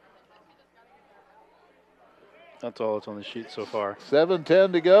 That's all that's on the sheet so far.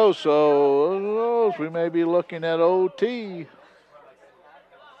 7:10 to go, so who knows? We may be looking at OT.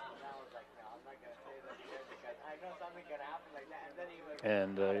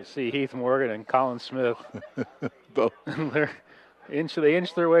 And you see Heath Morgan and Colin Smith. They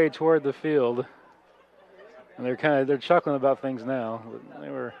inch their way toward the field, and they're chuckling about things now. They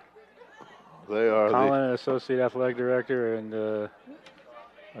are Colin, an associate athletic director, and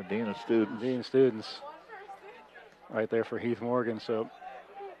our dean of students. Dean of students. Right there for Heath Morgan. So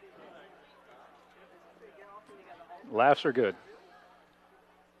laughs are good.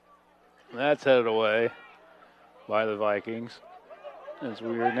 That's headed away by the Vikings, as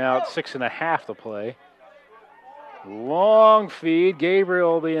we are now at 6.5 to play. Long feed.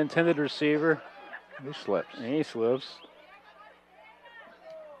 Gabriel, the intended receiver. He slips. And he slips.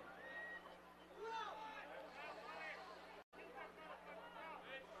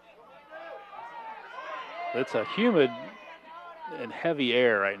 It's a humid and heavy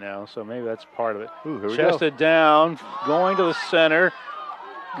air right now, so maybe that's part of it. Ooh, Chested down, going to the center.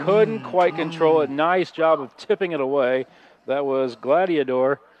 Couldn't quite control it. Nice job of tipping it away. That was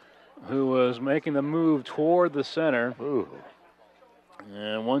Gladiador, who was making the move toward the center. Ooh.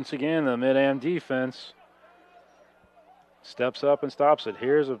 And once again, the mid-am defense steps up and stops it.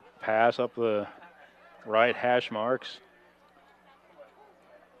 Here's a pass up the right hash marks.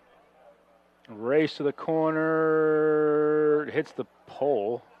 Race to the corner, hits the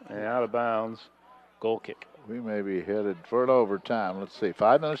pole, and out of bounds. Goal kick. We may be headed for an overtime. Let's see,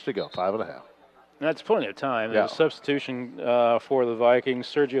 5 minutes to go, 5.5. That's plenty of time. Yeah. There's a substitution for the Vikings.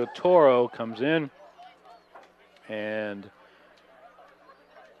 Sergio Toro comes in, and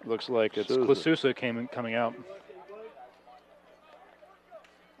looks like it's Sousa coming out.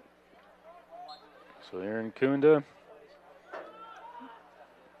 So Aaron Kunda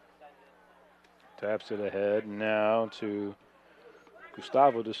taps it ahead now to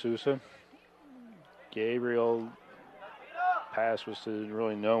Gustavo de Sousa. Gabriel pass was to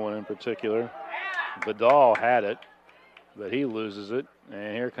really no one in particular. Vidal had it, but he loses it.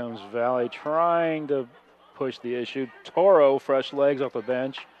 And here comes Valley trying to push the issue. Toro, fresh legs off the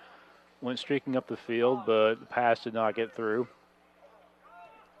bench, went streaking up the field, but the pass did not get through.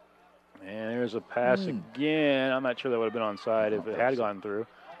 And here's a pass again. I'm not sure that would have been onside if it had gone through.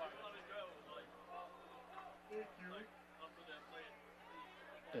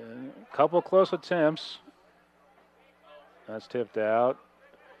 A couple close attempts. That's tipped out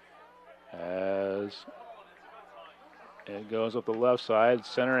as it goes up the left side.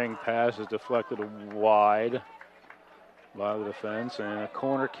 Centering pass is deflected wide by the defense, and a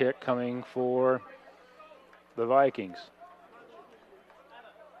corner kick coming for the Vikings.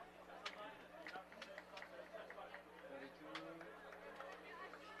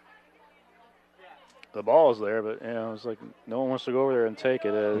 The ball's there, but it's like no one wants to go over there and take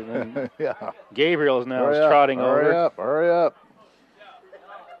it. And yeah. Gabriel is now trotting over. Hurry up.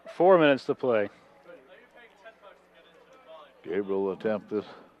 4 minutes to play. Gabriel will attempt this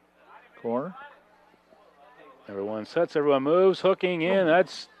corner. Everyone sets, everyone moves, hooking in.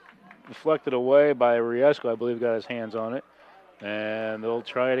 That's deflected away by Riesco, I believe, got his hands on it. And they'll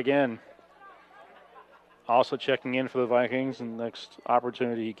try it again. Also checking in for the Vikings, and next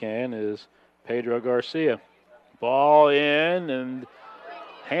opportunity he can is Pedro Garcia. Ball in, and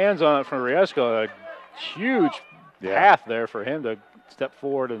hands on it from Riesco. A huge path there for him to step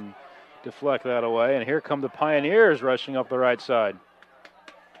forward and deflect that away. And here come the Pioneers rushing up the right side.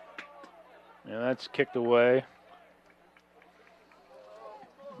 And that's kicked away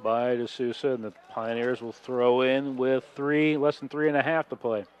by D'Souza, and the Pioneers will throw in with less than 3.5 to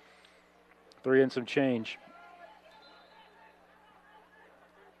play. 3 and some change.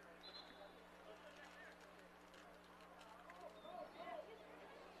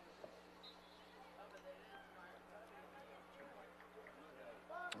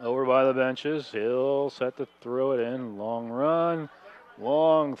 Over by the benches, he'll set to throw it in. Long run,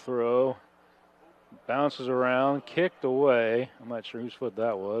 long throw. Bounces around, kicked away. I'm not sure whose foot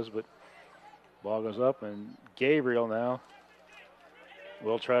that was, but ball goes up, and Gabriel now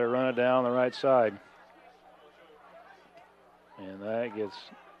will try to run it down the right side. And that gets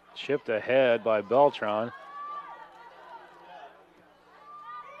chipped ahead by Beltran.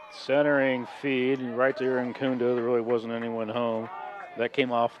 Centering feed, and right there in Kunda, there really wasn't anyone home. That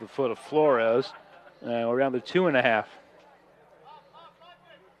came off the foot of Flores. We're down to 2.5.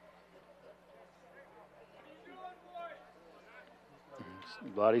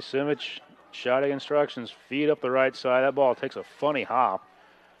 Lottie Simic, shotting instructions, feed up the right side. That ball takes a funny hop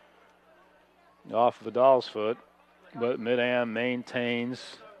off Vidal's foot, but Mid-Am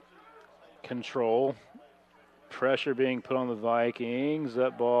maintains control. Pressure being put on the Vikings.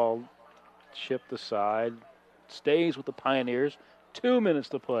 That ball chipped aside. Stays with the Pioneers. 2 minutes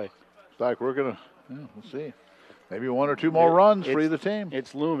to play. It's like we're going to, we'll see. Maybe 1 or 2 more runs for either team.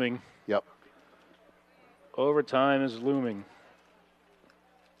 It's looming. Yep. Overtime is looming.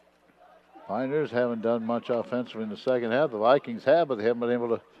 Pioneers haven't done much offensively in the second half. The Vikings have, but they haven't been able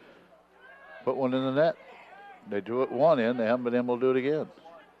to put one in the net. They drew it one in. They haven't been able to do it again.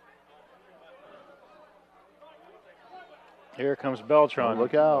 Here comes Beltran. Oh,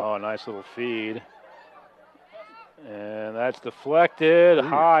 look out. Oh, nice little feed. And that's deflected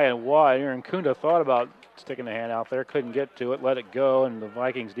high and wide. Aaron Kunda thought about sticking the hand out there, couldn't get to it, let it go, and the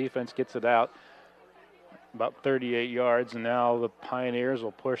Vikings defense gets it out about 38 yards. And now the Pioneers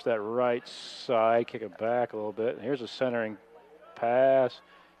will push that right side, kick it back a little bit. And here's a centering pass.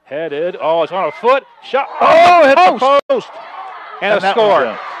 Headed. Oh, it's on a foot. Shot. Oh, hit the post. And a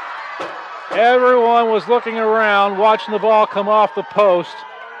score. Everyone was looking around, watching the ball come off the post.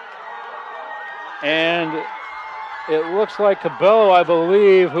 And it looks like Cabello, I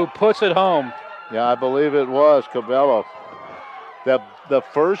believe, who puts it home. Yeah, I believe it was Cabello. The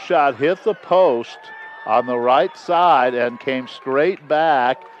first shot hit the post on the right side and came straight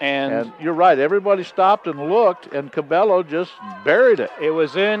back. And you're right, everybody stopped and looked, and Cabello just buried it. It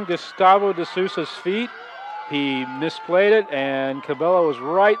was in Gustavo D'Souza's feet. He misplayed it, and Cabello was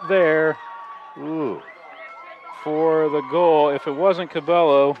right there for the goal. If it wasn't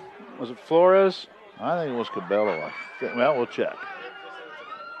Cabello, was it Flores? I think it was Cabello. Well, we'll check.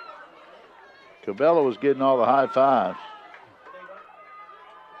 Cabello was getting all the high fives.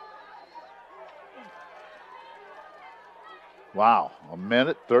 Wow,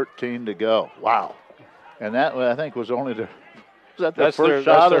 1:13 to go. Wow. And that, I think, was only their, that's first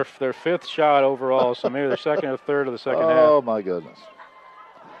shot? That's their fifth shot overall, so maybe their second or third of the second half. Oh, my goodness.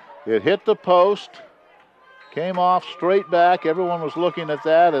 It hit the post, came off straight back. Everyone was looking at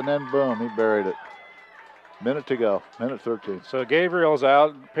that, and then, boom, he buried it. Minute to go, 1:13. So Gabriel's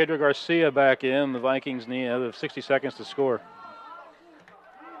out, Pedro Garcia back in. The Vikings need another 60 seconds to score.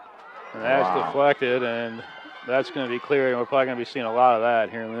 And that's deflected, and that's going to be clear, and we're probably going to be seeing a lot of that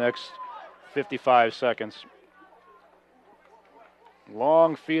here in the next 55 seconds.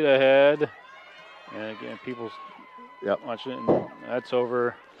 Long feet ahead, and again, people's watching. That's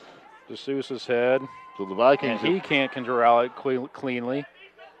over D'Souza's head. So the Vikings, and he can't corral it cleanly.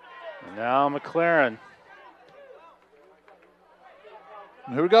 And now McLaren.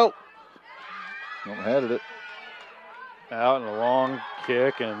 Here we go. Headed it. Out and a long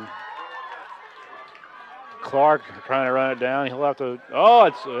kick, and Clark trying to run it down. He'll have to,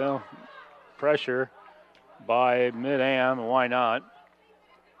 it's pressure by Mid-Am, why not?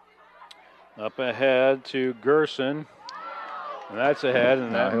 Up ahead to Gerson, and that's ahead,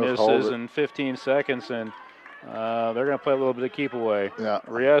 and that misses in 15 seconds, and they're going to play a little bit of keep away. Yeah.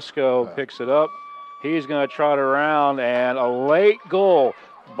 Riesco picks it up. He's going to trot around, and a late goal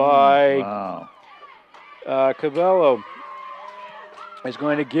by Cabello is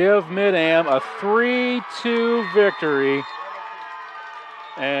going to give Mid-Am a 3-2 victory.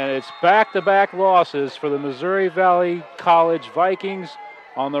 And it's back-to-back losses for the Missouri Valley College Vikings.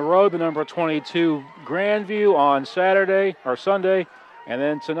 On the road, the number 22 Grandview on Saturday or Sunday. And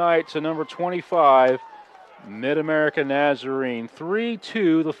then tonight to number 25, Mid-America Nazarene.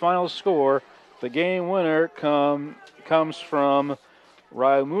 3-2, the final score. The game winner comes from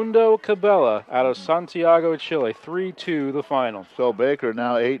Raimundo Cabela out of Santiago, Chile. 3-2, the final. So Baker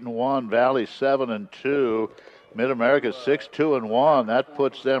now 8-1, Valley 7-2, Mid-America 6-2-1. That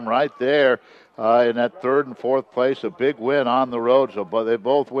puts them right there in that third and fourth place. A big win on the road. So but they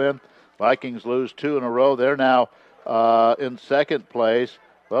both win. Vikings lose 2 in a row. They're now in second place.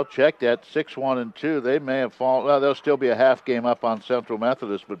 Well, check that, 6-1-2. They may have fallen. Well, they'll still be a half game up on Central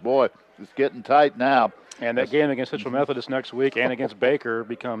Methodist, but boy, it's getting tight now. And that game against Central Methodist next week and against Baker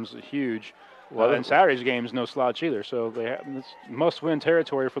becomes huge. And Saturday's game is no slouch either, so it's must-win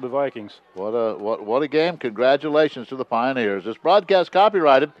territory for the Vikings. What a game. Congratulations to the Pioneers. This broadcast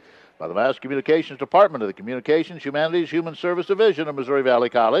copyrighted by the Mass Communications Department of the Communications, Humanities, Human Service Division of Missouri Valley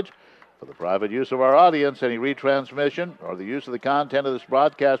College. For the private use of our audience, any retransmission or the use of the content of this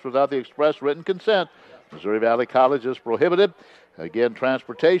broadcast without the express written consent, Missouri Valley College is prohibited. Again,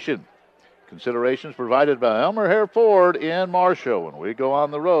 transportation considerations provided by Elmer Hare Ford in Marshall. When we go on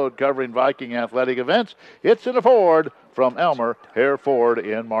the road covering Viking athletic events, it's in a Ford from Elmer Hare Ford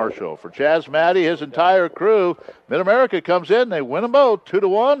in Marshall. For Chaz Maddie, his entire crew, Mid-America comes in. They win them both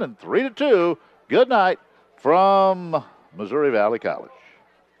 2-1 and 3-2. Good night from Missouri Valley College.